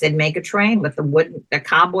box. They'd make a train with the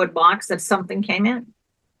cardboard box that something came in.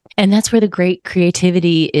 And that's where the great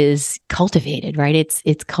creativity is cultivated, right?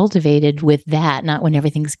 It's cultivated with that, not when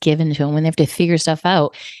everything's given to them, when they have to figure stuff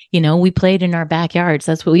out. We played in our backyards.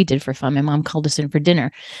 That's what we did for fun. My mom called us in for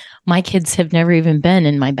dinner. My kids have never even been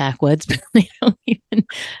in my backwoods. They don't even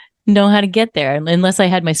know how to get there. Unless I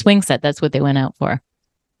had my swing set, that's what they went out for.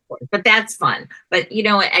 But that's fun. But,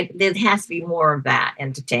 there has to be more of that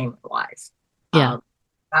entertainment-wise. Yeah.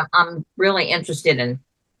 I'm really interested in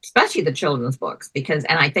especially the children's books, and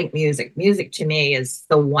I think music to me is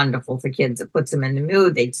so wonderful for kids. It puts them in the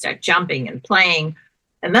mood. They start jumping and playing,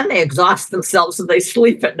 and then they exhaust themselves so they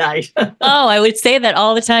sleep at night. Oh, I would say that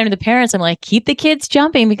all the time to the parents. I'm like, keep the kids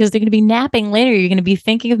jumping because they're going to be napping later. You're going to be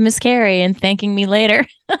thinking of Miss Carrie and thanking me later.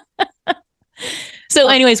 So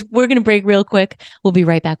anyways, we're going to break real quick. We'll be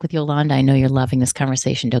right back with Yolanda. I know you're loving this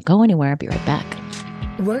conversation. Don't go anywhere. I'll be right back.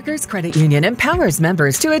 Workers Credit Union empowers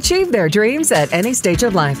members to achieve their dreams at any stage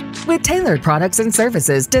of life. With tailored products and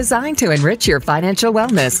services designed to enrich your financial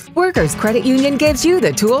wellness, Workers Credit Union gives you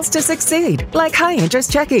the tools to succeed, like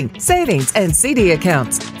high-interest checking, savings, and CD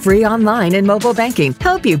accounts. Free online and mobile banking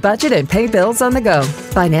help you budget and pay bills on the go.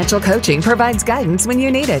 Financial coaching provides guidance when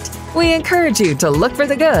you need it. We encourage you to look for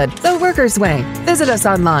the good, the Workers way. Visit us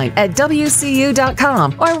online at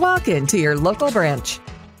WCU.com or walk into your local branch.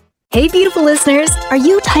 Hey, beautiful listeners, are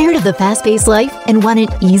you tired of the fast-paced life and want an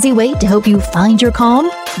easy way to help you find your calm?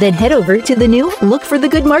 Then head over to the new Look for the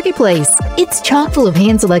Good marketplace. It's chock full of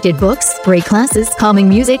hand-selected books, great classes, calming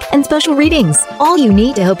music, and special readings. All you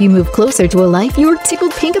need to help you move closer to a life you're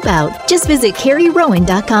tickled pink about. Just visit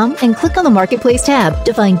CarrieRowan.com and click on the Marketplace tab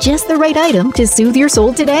to find just the right item to soothe your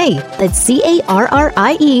soul today. That's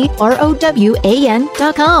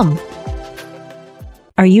CarrieRowan.com.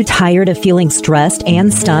 Are you tired of feeling stressed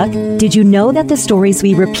and stuck? Did you know that the stories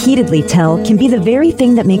we repeatedly tell can be the very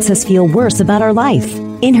thing that makes us feel worse about our life?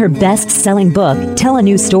 In her best-selling book, Tell a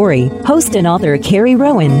New Story, host and author Carrie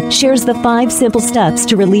Rowan shares the 5 simple steps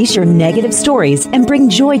to release your negative stories and bring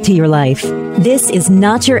joy to your life. This is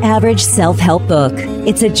not your average self-help book.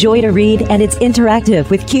 It's a joy to read, and it's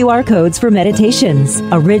interactive with QR codes for meditations,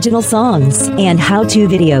 original songs, and how-to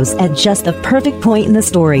videos at just the perfect point in the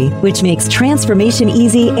story, which makes transformation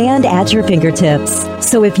easy and at your fingertips.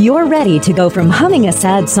 So if you're ready to go from humming a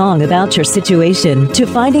sad song about your situation to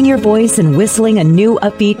finding your voice and whistling a new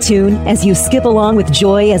upbeat tune as you skip along with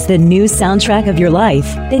joy as the new soundtrack of your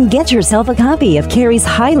life, then get yourself a copy of Carrie's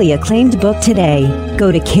highly acclaimed book today.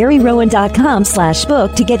 Go to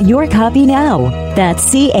CarrieRowan.com/book to get your copy now.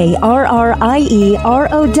 That's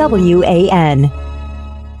CarrieRowan.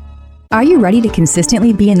 Are you ready to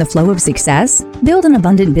consistently be in the flow of success? Build an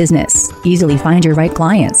abundant business, easily find your right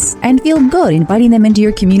clients, and feel good inviting them into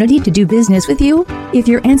your community to do business with you? If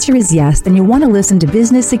your answer is yes, then you'll want to listen to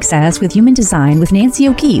Business Success with Human Design with Nancy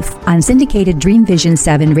O'Keefe on syndicated Dream Vision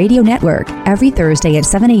 7 radio network every Thursday at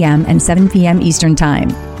 7 a.m. and 7 p.m. Eastern Time.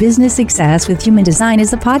 Business Success with Human Design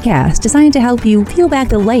is a podcast designed to help you peel back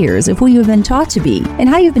the layers of who you've been taught to be and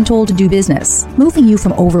how you've been told to do business, moving you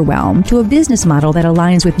from overwhelm to a business model that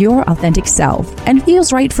aligns with your authentic self and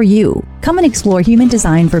feels right for you. Come and explore Human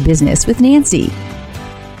Design for Business with Nancy.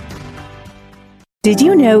 Did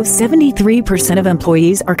you know 73% of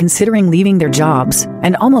employees are considering leaving their jobs,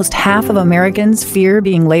 and almost half of Americans fear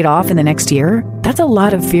being laid off in the next year? That's a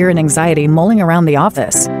lot of fear and anxiety mulling around the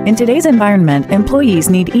office. In today's environment,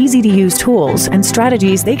 employees need easy-to-use tools and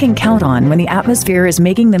strategies they can count on when the atmosphere is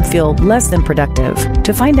making them feel less than productive.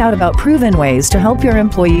 To find out about proven ways to help your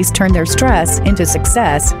employees turn their stress into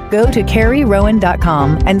success, go to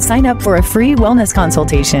carrierowan.com and sign up for a free wellness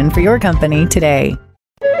consultation for your company today.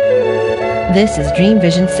 This is Dream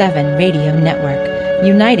Vision 7 Radio Network,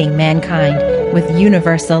 uniting mankind with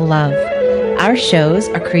universal love. Our shows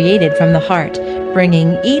are created from the heart,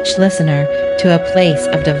 bringing each listener to a place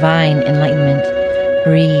of divine enlightenment.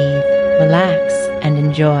 Breathe, relax, and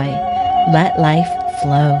enjoy. Let life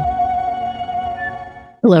flow.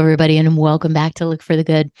 Hello, everybody, and welcome back to Look for the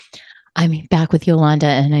Good. I'm back with Yolanda,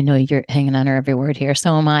 and I know you're hanging on her every word here.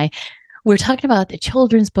 So am I. We're talking about the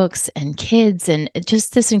children's books and kids and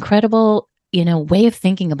just this incredible, way of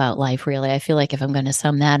thinking about life, really. I feel like if I'm going to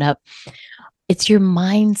sum that up, it's your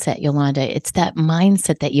mindset, Yolanda. It's that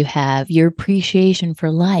mindset that you have, your appreciation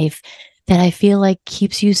for life that I feel like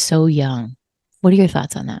keeps you so young. What are your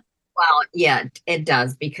thoughts on that? Well, yeah, it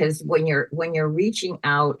does, because when you're reaching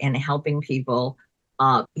out and helping people,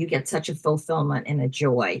 you get such a fulfillment and a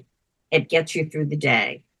joy. It gets you through the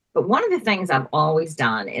day. But one of the things I've always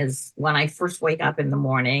done is when I first wake up in the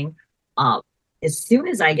morning, as soon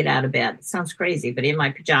as I get out of bed, it sounds crazy, but in my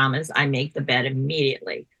pajamas, I make the bed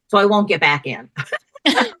immediately. So I won't get back in.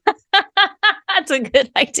 That's a good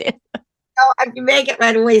idea. I can make it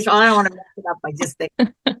right away, so I don't want to mess it up. I just think if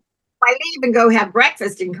I leave and go have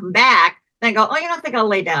breakfast and come back, then I go, I think I'll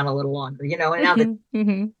lay down a little longer, and now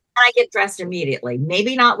and I get dressed immediately.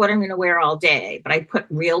 Maybe not what I'm going to wear all day, but I put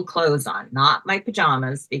real clothes on, not my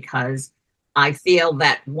pajamas, because I feel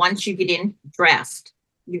that once you get in dressed,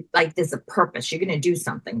 there's a purpose. You're going to do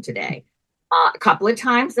something today. A couple of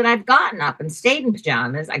times that I've gotten up and stayed in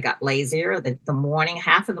pajamas, I got lazier. The morning,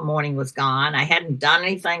 half of the morning was gone. I hadn't done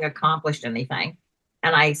anything, accomplished anything.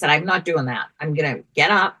 And I said, I'm not doing that. I'm going to get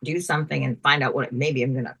up, do something, and find out maybe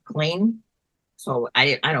I'm going to clean. So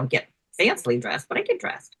I don't get fancily dressed, but I get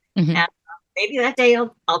dressed. Mm-hmm. And maybe that day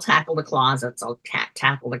I'll tackle the closets, I'll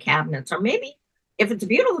tackle the cabinets, or maybe if it's a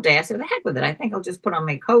beautiful day, I say, the heck with it. I think I'll just put on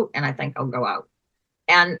my coat and I think I'll go out.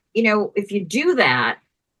 And, if you do that,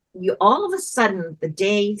 you all of a sudden the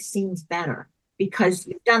day seems better because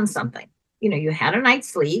you've done something. You had a night's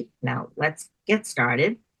sleep. Now let's get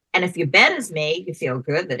started. And if your bed is made, you feel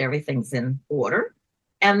good that everything's in order.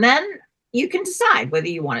 And then you can decide whether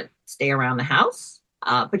you want to stay around the house,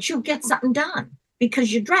 but you'll get something done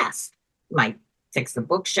because you're dressed. You might fix the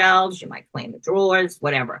bookshelves, you might clean the drawers,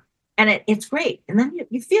 whatever. And it's great. And then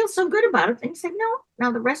you feel so good about it. And you say, no,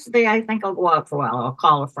 now the rest of the day, I think I'll go out for a while. I'll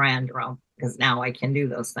call a friend because now I can do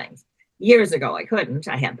those things. Years ago, I couldn't.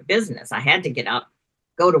 I had the business. I had to get up,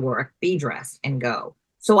 go to work, be dressed, and go.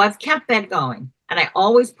 So I've kept that going. And I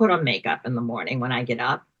always put on makeup in the morning when I get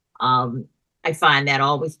up. I find that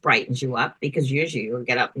always brightens you up, because usually you'll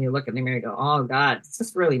get up and you look in the mirror and go, oh, God, is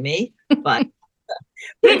this really me? But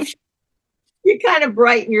you kind of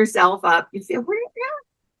brighten yourself up. You feel,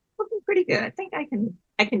 looking pretty good. I think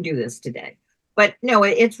I can do this today. But no,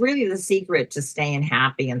 it's really the secret to staying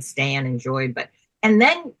happy and staying enjoyed. And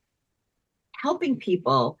then helping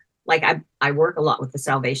people. Like I work a lot with the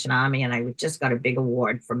Salvation Army, and I just got a big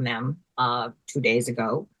award from them 2 days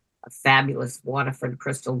ago, a fabulous Waterford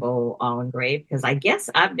crystal bowl, all engraved, because I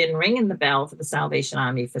guess I've been ringing the bell for the Salvation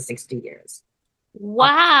Army for 60 years.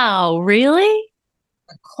 Wow, really?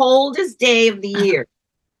 The coldest day of the year.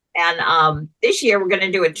 And this year we're going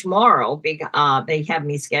to do it tomorrow, because they have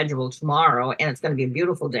me scheduled tomorrow, and it's going to be a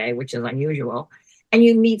beautiful day, which is unusual. And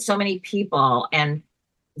you meet so many people, and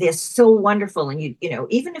they're so wonderful. And you know,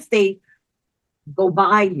 even if they go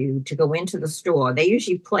by you to go into the store, they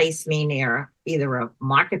usually place me near either a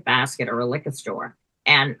market basket or a liquor store.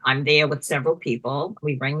 And I'm there with several people.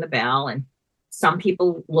 We ring the bell, and some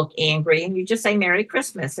people look angry, and you just say Merry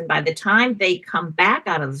Christmas. And by the time they come back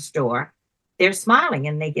out of the store, they're smiling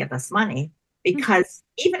and they give us money, because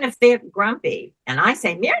even if they're grumpy and I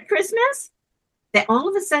say Merry Christmas, they all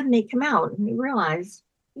of a sudden they come out and they realize,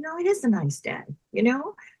 you know, it is a nice day, you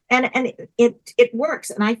know, and it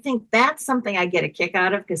works. And I think that's something I get a kick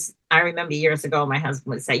out of, because I remember years ago, my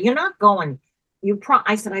husband would say, you're not going,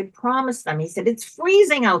 I said, I promised them. He said, it's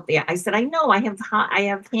freezing out there. I said, I know, I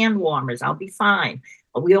have hand warmers. I'll be fine.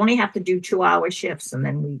 We only have to do 2-hour shifts, and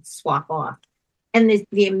then we swap off. And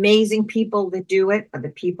the amazing people that do it are the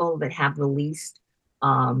people that have the least,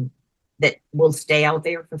 that will stay out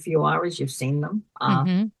there for a few hours. You've seen them.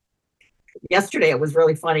 Yesterday, it was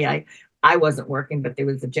really funny. I wasn't working, but there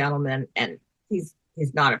was a gentleman, and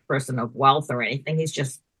he's not a person of wealth or anything. He's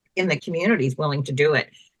just in the community. He's willing to do it.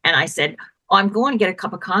 And I said, oh, I'm going to get a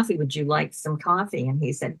cup of coffee. Would you like some coffee? And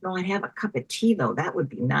he said, no, I'd have a cup of tea, though. That would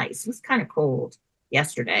be nice. It was kind of cold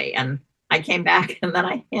yesterday. And I came back and then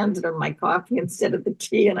I handed him my coffee instead of the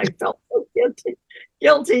tea. And I felt so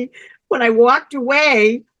guilty. When I walked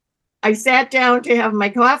away, I sat down to have my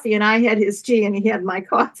coffee and I had his tea and he had my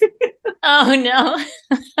coffee. Oh, no.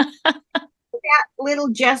 That little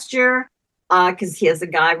gesture, because he has a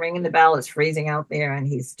guy ringing the bell. It's freezing out there and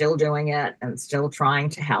he's still doing it and still trying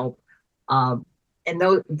to help. And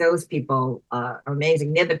those people are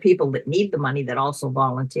amazing. They're the people that need the money that also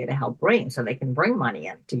volunteer to help bring, so they can bring money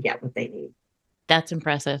in to get what they need. That's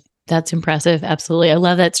impressive. That's impressive. Absolutely. I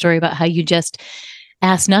love that story about how you just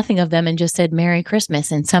asked nothing of them and just said Merry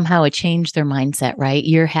Christmas, and somehow it changed their mindset, right?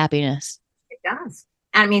 Your happiness. It does.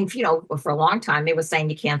 I mean, for a long time, they were saying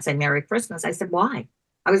you can't say Merry Christmas. I said, why?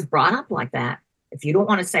 I was brought up like that. If you don't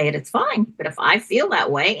want to say it, it's fine. But if I feel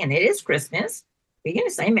that way and it is Christmas, we're going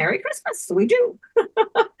to say Merry Christmas. So we do.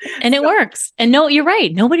 And it works. And no, you're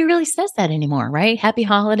right. Nobody really says that anymore, right? Happy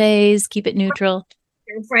holidays, keep it neutral.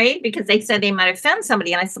 They're afraid because they said they might offend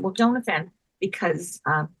somebody. And I said, well, don't offend, because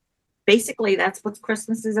basically that's what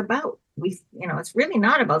Christmas is about. It's really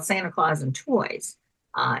not about Santa Claus and toys.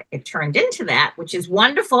 It turned into that, which is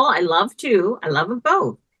wonderful. I love them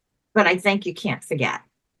both. But I think you can't forget.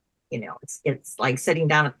 It's like sitting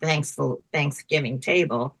down at the Thanksgiving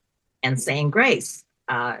table and saying grace.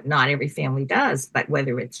 Not every family does, but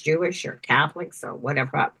whether it's Jewish or Catholics or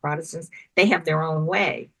whatever, Protestants, they have their own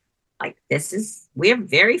way. Like we're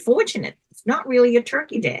very fortunate. It's not really a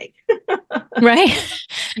turkey day. Right.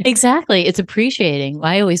 Exactly. It's appreciating.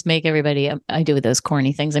 I always make everybody, I do those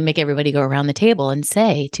corny things. I make everybody go around the table and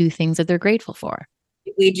say 2 things that they're grateful for.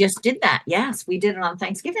 We just did that. Yes, we did it on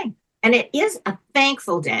Thanksgiving. And it is a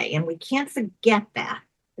thankful day, and we can't forget that.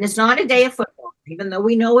 And it's not a day of football, even though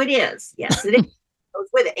we know it is. Yes, it is. It goes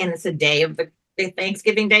with it. And it's a day of the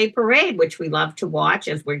Thanksgiving Day parade, which we love to watch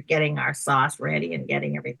as we're getting our sauce ready and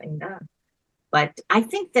getting everything done. But I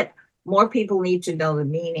think that more people need to know the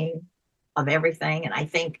meaning of everything. And I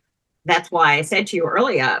think that's why I said to you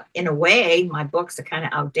earlier, in a way, my books are kind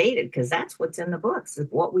of outdated, because that's what's in the books, is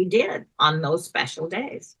what we did on those special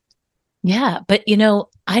days. Yeah. But,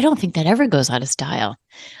 I don't think that ever goes out of style.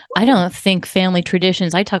 I don't think family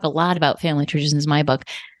traditions, I talk a lot about family traditions in my book,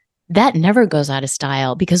 that never goes out of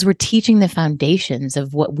style, because we're teaching the foundations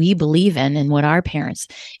of what we believe in and what our parents,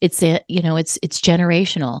 it's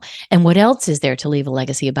generational. And what else is there to leave a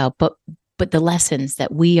legacy about? But the lessons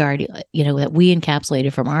that we already, that we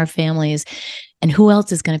encapsulated from our families, and who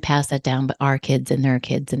else is going to pass that down but our kids and their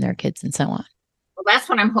kids and their kids and so on. Well, that's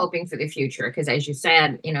what I'm hoping for the future, because as you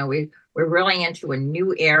said, we're really into a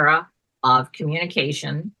new era of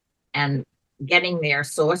communication and getting their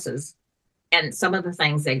sources. And some of the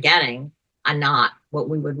things they're getting are not what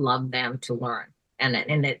we would love them to learn. And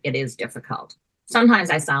it is difficult. Sometimes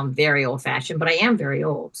I sound very old fashioned, but I am very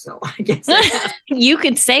old. So I guess you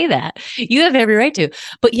could say that. You have every right to.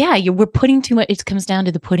 But yeah, we're putting too much. It comes down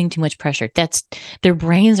to the putting too much pressure. Their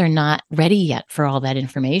brains are not ready yet for all that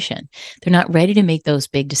information. They're not ready to make those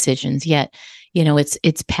big decisions yet.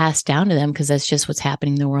 It's passed down to them because that's just what's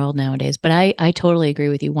happening in the world nowadays. But I totally agree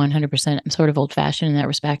with you 100%. I'm sort of old fashioned in that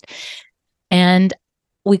respect. And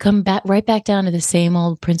we come right back down to the same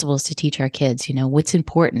old principles to teach our kids, what's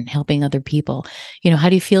important, helping other people. How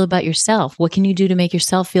do you feel about yourself? What can you do to make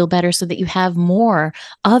yourself feel better so that you have more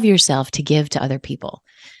of yourself to give to other people?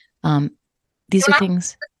 These are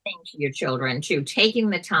things. To your children too,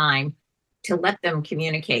 taking the time to let them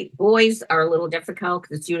communicate. Boys are a little difficult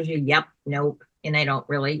because it's usually yep, nope, and they don't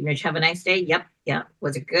really. Did you have a nice day? Yep, yeah.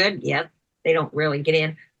 Was it good? Yep. They don't really get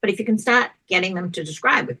in. But if you can start getting them to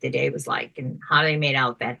describe what the day was like and how they made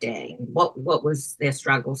out that day and what was their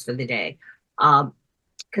struggles for the day.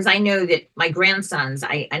 Because I know that my grandsons,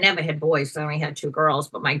 I never had boys, so I only had 2 girls,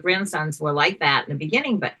 but my grandsons were like that in the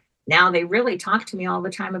beginning. But now they really talk to me all the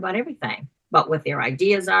time about everything, about what their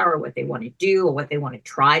ideas are or what they want to do or what they want to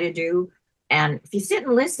try to do. And if you sit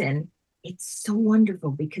and listen, it's so wonderful,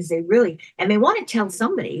 because they really, and they want to tell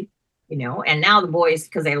somebody, and now the boys,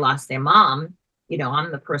 because they lost their mom,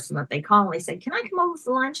 I'm the person that they call and they say, can I come over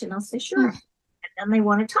for lunch? And I'll say, sure. And then they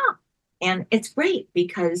want to talk. And it's great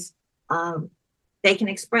because they can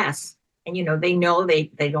express, and, they know they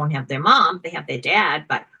don't have their mom, they have their dad,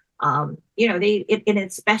 but,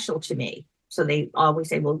 it's special to me. So they always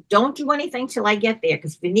say, well, don't do anything till I get there,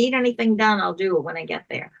 because if you need anything done, I'll do it when I get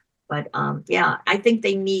there. But I think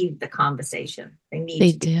they need the conversation.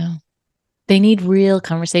 They do. They need real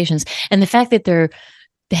conversations. And the fact that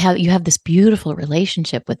you have this beautiful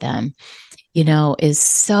relationship with them is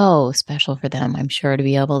so special for them. I'm sure to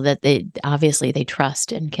be able that they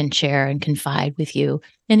trust and can share and confide with you.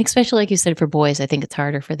 And especially like you said, for boys, I think it's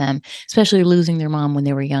harder for them, especially losing their mom when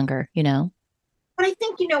they were younger. But I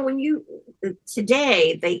think, when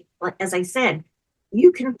today, like, as I said,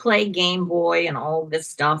 you can play Game Boy and all this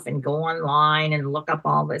stuff and go online and look up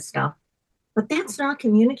all this stuff. But that's not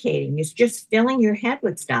communicating. It's just filling your head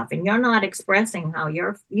with stuff and you're not expressing how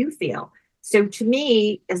you feel. So to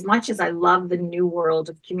me, as much as I love the new world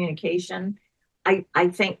of communication, I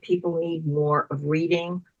think people need more of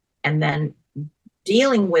reading and then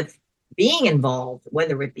dealing with being involved,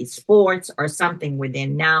 whether it be sports or something where they're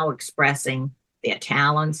now expressing their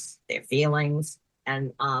talents, their feelings.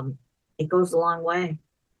 And it goes a long way.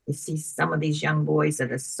 You see some of these young boys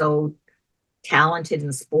that are so talented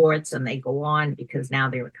in sports and they go on because now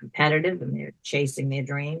they're competitive and they're chasing their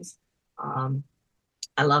dreams.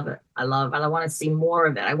 I love it. I want to see more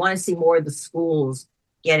of it. I want to see more of the schools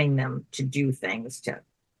getting them to do things to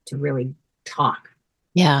really talk.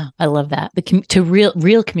 Yeah, I love that. To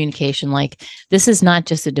real communication. Like, this is not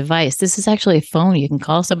just a device. This is actually a phone. You can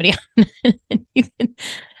call somebody on and you can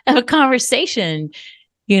have a conversation.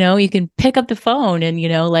 You can pick up the phone and,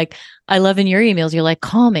 like, I love in your emails, you're like,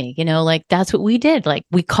 call me, like that's what we did. Like,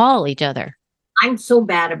 we call each other. I'm so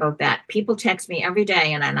bad about that. People text me every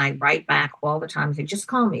day and I write back all the time. Say, just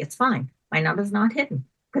call me. It's fine. My number's not hidden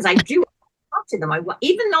because I do talk to them.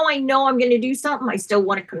 Even though I know I'm going to do something, I still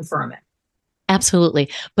want to confirm it. Absolutely.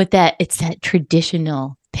 But it's that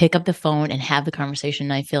traditional pick up the phone and have the conversation.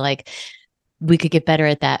 I feel like we could get better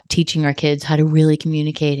at that, teaching our kids how to really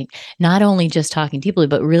communicating, not only just talking deeply,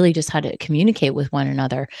 but really just how to communicate with one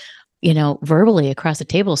another, verbally across the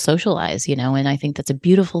table, socialize, and I think that's a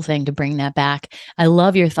beautiful thing to bring that back. I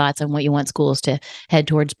love your thoughts on what you want schools to head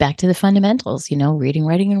towards, back to the fundamentals, reading,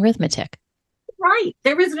 writing, and arithmetic. Right.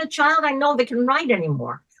 There isn't a child I know that can write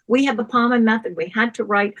anymore. We had the Palmer method. We had to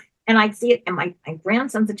write. And I see it, and my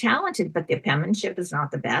grandsons are talented, but their penmanship is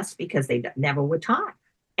not the best because they never were taught.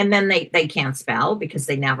 And then they can't spell because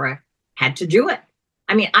they never had to do it.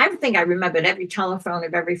 I mean, I think I remembered every telephone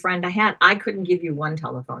of every friend I had. I couldn't give you one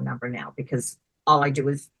telephone number now because all I do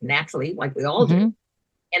is naturally, like we all do.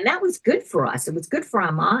 And that was good for us. It was good for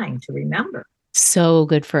our mind to remember. So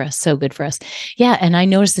good for us. So good for us. Yeah. And I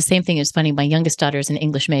noticed the same thing. It's funny. My youngest daughter is an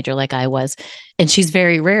English major like I was, and she's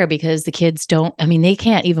very rare because the kids they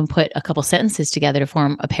can't even put a couple sentences together to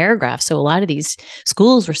form a paragraph. So a lot of these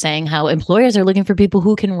schools were saying how employers are looking for people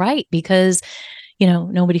who can write because,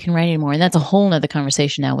 nobody can write anymore. And that's a whole nother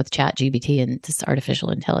conversation now with ChatGPT and this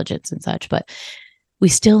artificial intelligence and such. But we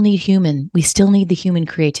still need the human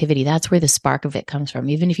creativity. That's where the spark of it comes from.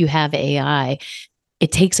 Even if you have AI,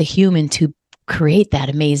 it takes a human to create that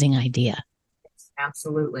amazing idea.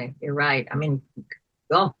 Absolutely. You're right. I mean,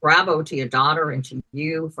 well, bravo to your daughter and to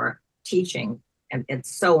you for teaching. And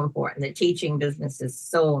it's so important. The teaching business is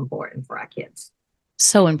so important for our kids.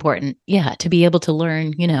 So important. Yeah. To be able to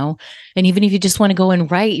learn, and even if you just want to go and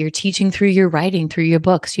write, you're teaching through your writing, through your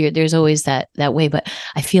books. There's always that way. But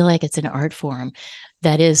I feel like it's an art form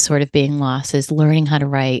that is sort of being lost, is learning how to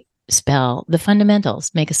write, spell, the fundamentals,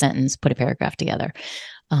 make a sentence, put a paragraph together.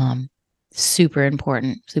 Super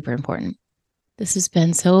important. Super important. This has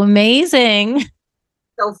been so amazing.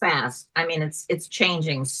 So fast. I mean, it's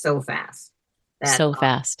changing so fast. So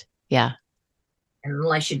fast. Yeah. And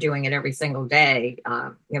unless you're doing it every single day,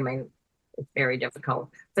 it's very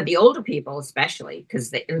difficult for the older people, especially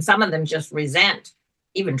because and some of them just resent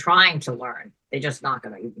even trying to learn. They're just not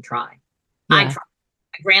going to even try. Yeah. I try.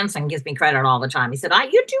 My grandson gives me credit all the time. He said,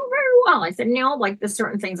 you do very well. I said, no, like there's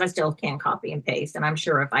certain things I still can't copy and paste. And I'm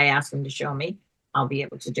sure if I ask him to show me, I'll be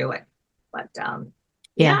able to do it. But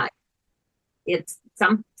yeah, it's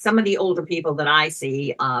some of the older people that I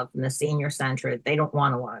see from the senior center, they don't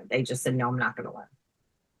want to learn. They just said, no, I'm not going to learn.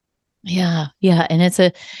 Yeah. Yeah. And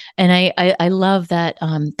I love that,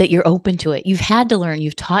 that you're open to it. You've had to learn,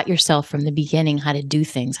 you've taught yourself from the beginning how to do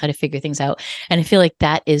things, how to figure things out. And I feel like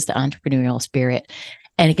that is the entrepreneurial spirit.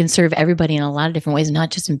 And it can serve everybody in a lot of different ways,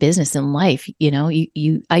 not just in business, in life.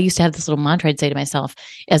 I used to have this little mantra I'd say to myself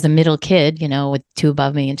as a middle kid, with two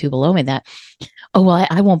above me and two below me, that, oh, well,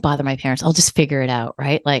 I won't bother my parents. I'll just figure it out.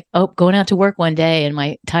 Right. Like, going out to work one day and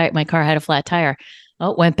my car had a flat tire.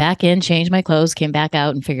 Went back in, changed my clothes, came back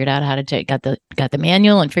out and figured out how to got the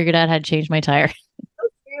manual and figured out how to change my tire.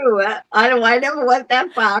 I never went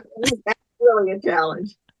that far. That's really a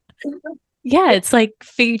challenge. Yeah, it's like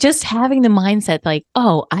just having the mindset like,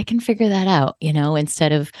 oh, I can figure that out,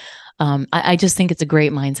 instead of, I just think it's a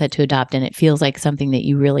great mindset to adopt. And it feels like something that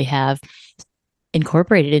you really have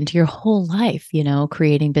incorporate it into your whole life,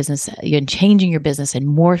 creating business and changing your business and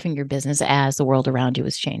morphing your business as the world around you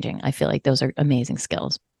is changing. I feel like those are amazing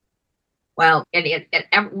skills. Well,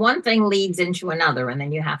 one thing leads into another, and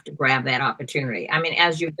then you have to grab that opportunity. I mean,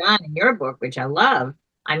 as you've done in your book, which I love,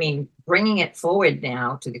 I mean, bringing it forward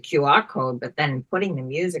now to the QR code, but then putting the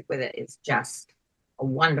music with it is just a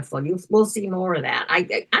wonderful. We'll see more of that.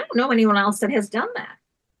 I don't know anyone else that has done that.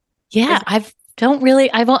 Yeah, I don't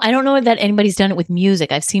know that anybody's done it with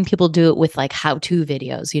music. I've seen people do it with like how-to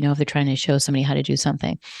videos, if they're trying to show somebody how to do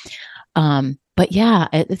something. But yeah,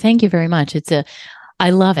 thank you very much. I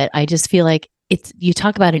love it. I just feel like you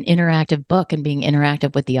talk about an interactive book and being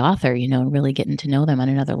interactive with the author, and really getting to know them on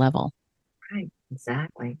another level. Right.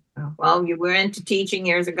 Exactly. Well, you were into teaching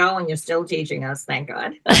years ago and you're still teaching us. Thank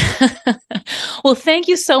God. Well, thank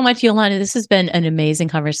you so much, Yolanda. This has been an amazing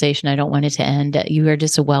conversation. I don't want it to end. You are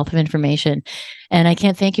just a wealth of information. And I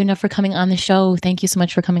can't thank you enough for coming on the show. Thank you so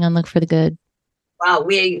much for coming on Look for the Good. Well,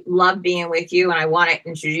 we love being with you, and I want to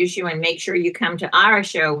introduce you and make sure you come to our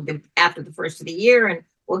show after the first of the year, and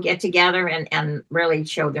we'll get together and really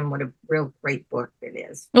show them what a real great book it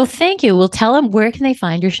is. Well, thank you. We'll tell them, where can they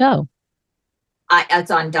find your show?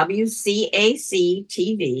 It's on WCAC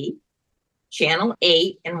TV, Channel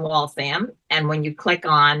 8 in Waltham. And when you click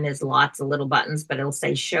on, there's lots of little buttons, but it'll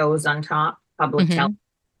say shows on top, public television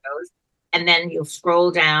shows. And then you'll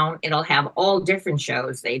scroll down. It'll have all different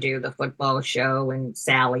shows they do, the football show and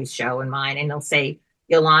Sally's show and mine. And it'll say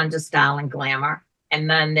Yolanda Style and Glamour. And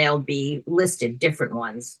then they'll be listed different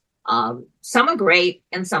ones. Some are great,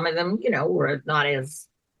 and some of them, were not as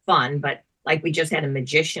fun. But like we just had a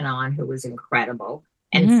magician on who was incredible.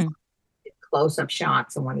 And close-up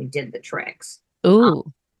shots of when he did the tricks.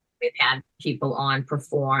 Ooh. We've had people on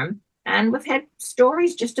perform. And we've had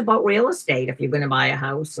stories just about real estate, if you're going to buy a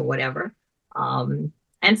house or whatever.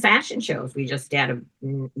 And fashion shows. We just had a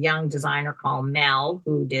young designer called Mel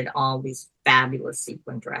who did all these fabulous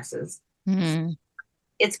sequin dresses. Mm-hmm.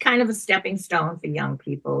 It's kind of a stepping stone for young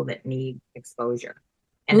people that need exposure.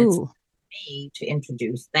 And it's me to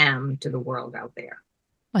introduce them to the world out there.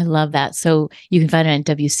 I love that. So you can find it on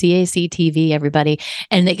WCAC TV, everybody.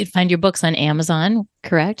 And they can find your books on Amazon,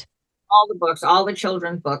 correct? All the books, all the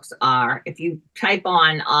children's books are. If you type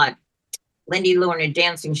on Lindy Lou and her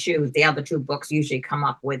Dancing Shoes, the other two books usually come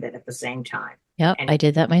up with it at the same time. Yep, I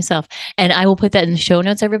did that myself. And I will put that in the show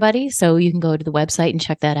notes, everybody. So you can go to the website and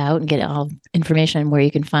check that out and get all information on where you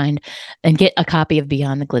can find and get a copy of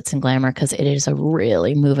Beyond the Glitz and Glamour, because it is a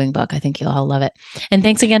really moving book. I think you'll all love it. And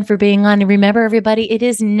thanks again for being on. And remember, everybody, it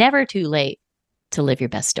is never too late to live your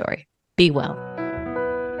best story. Be well.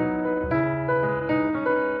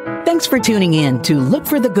 Thanks for tuning in to Look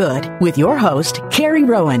for the Good with your host, Carrie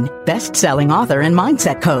Rowan, best-selling author and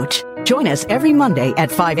mindset coach. Join us every Monday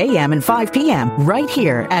at 5 a.m. and 5 p.m. right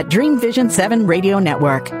here at Dream Vision 7 Radio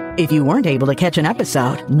Network. If you weren't able to catch an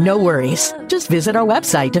episode, no worries. Just visit our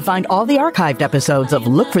website to find all the archived episodes of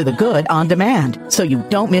Look for the Good on demand, so you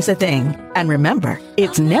don't miss a thing. And remember,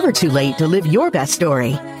 it's never too late to live your best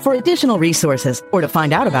story. For additional resources or to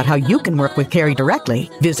find out about how you can work with Carrie directly,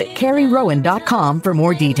 visit carrierowan.com for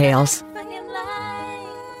more details.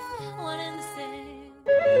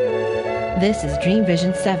 This is Dream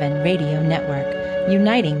Vision 7 Radio Network,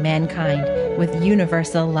 uniting mankind with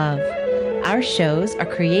universal love. Our shows are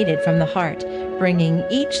created from the heart, bringing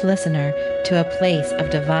each listener to a place of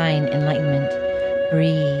divine enlightenment.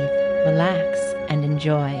 Breathe, relax, and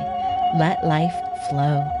enjoy. Let life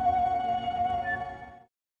flow.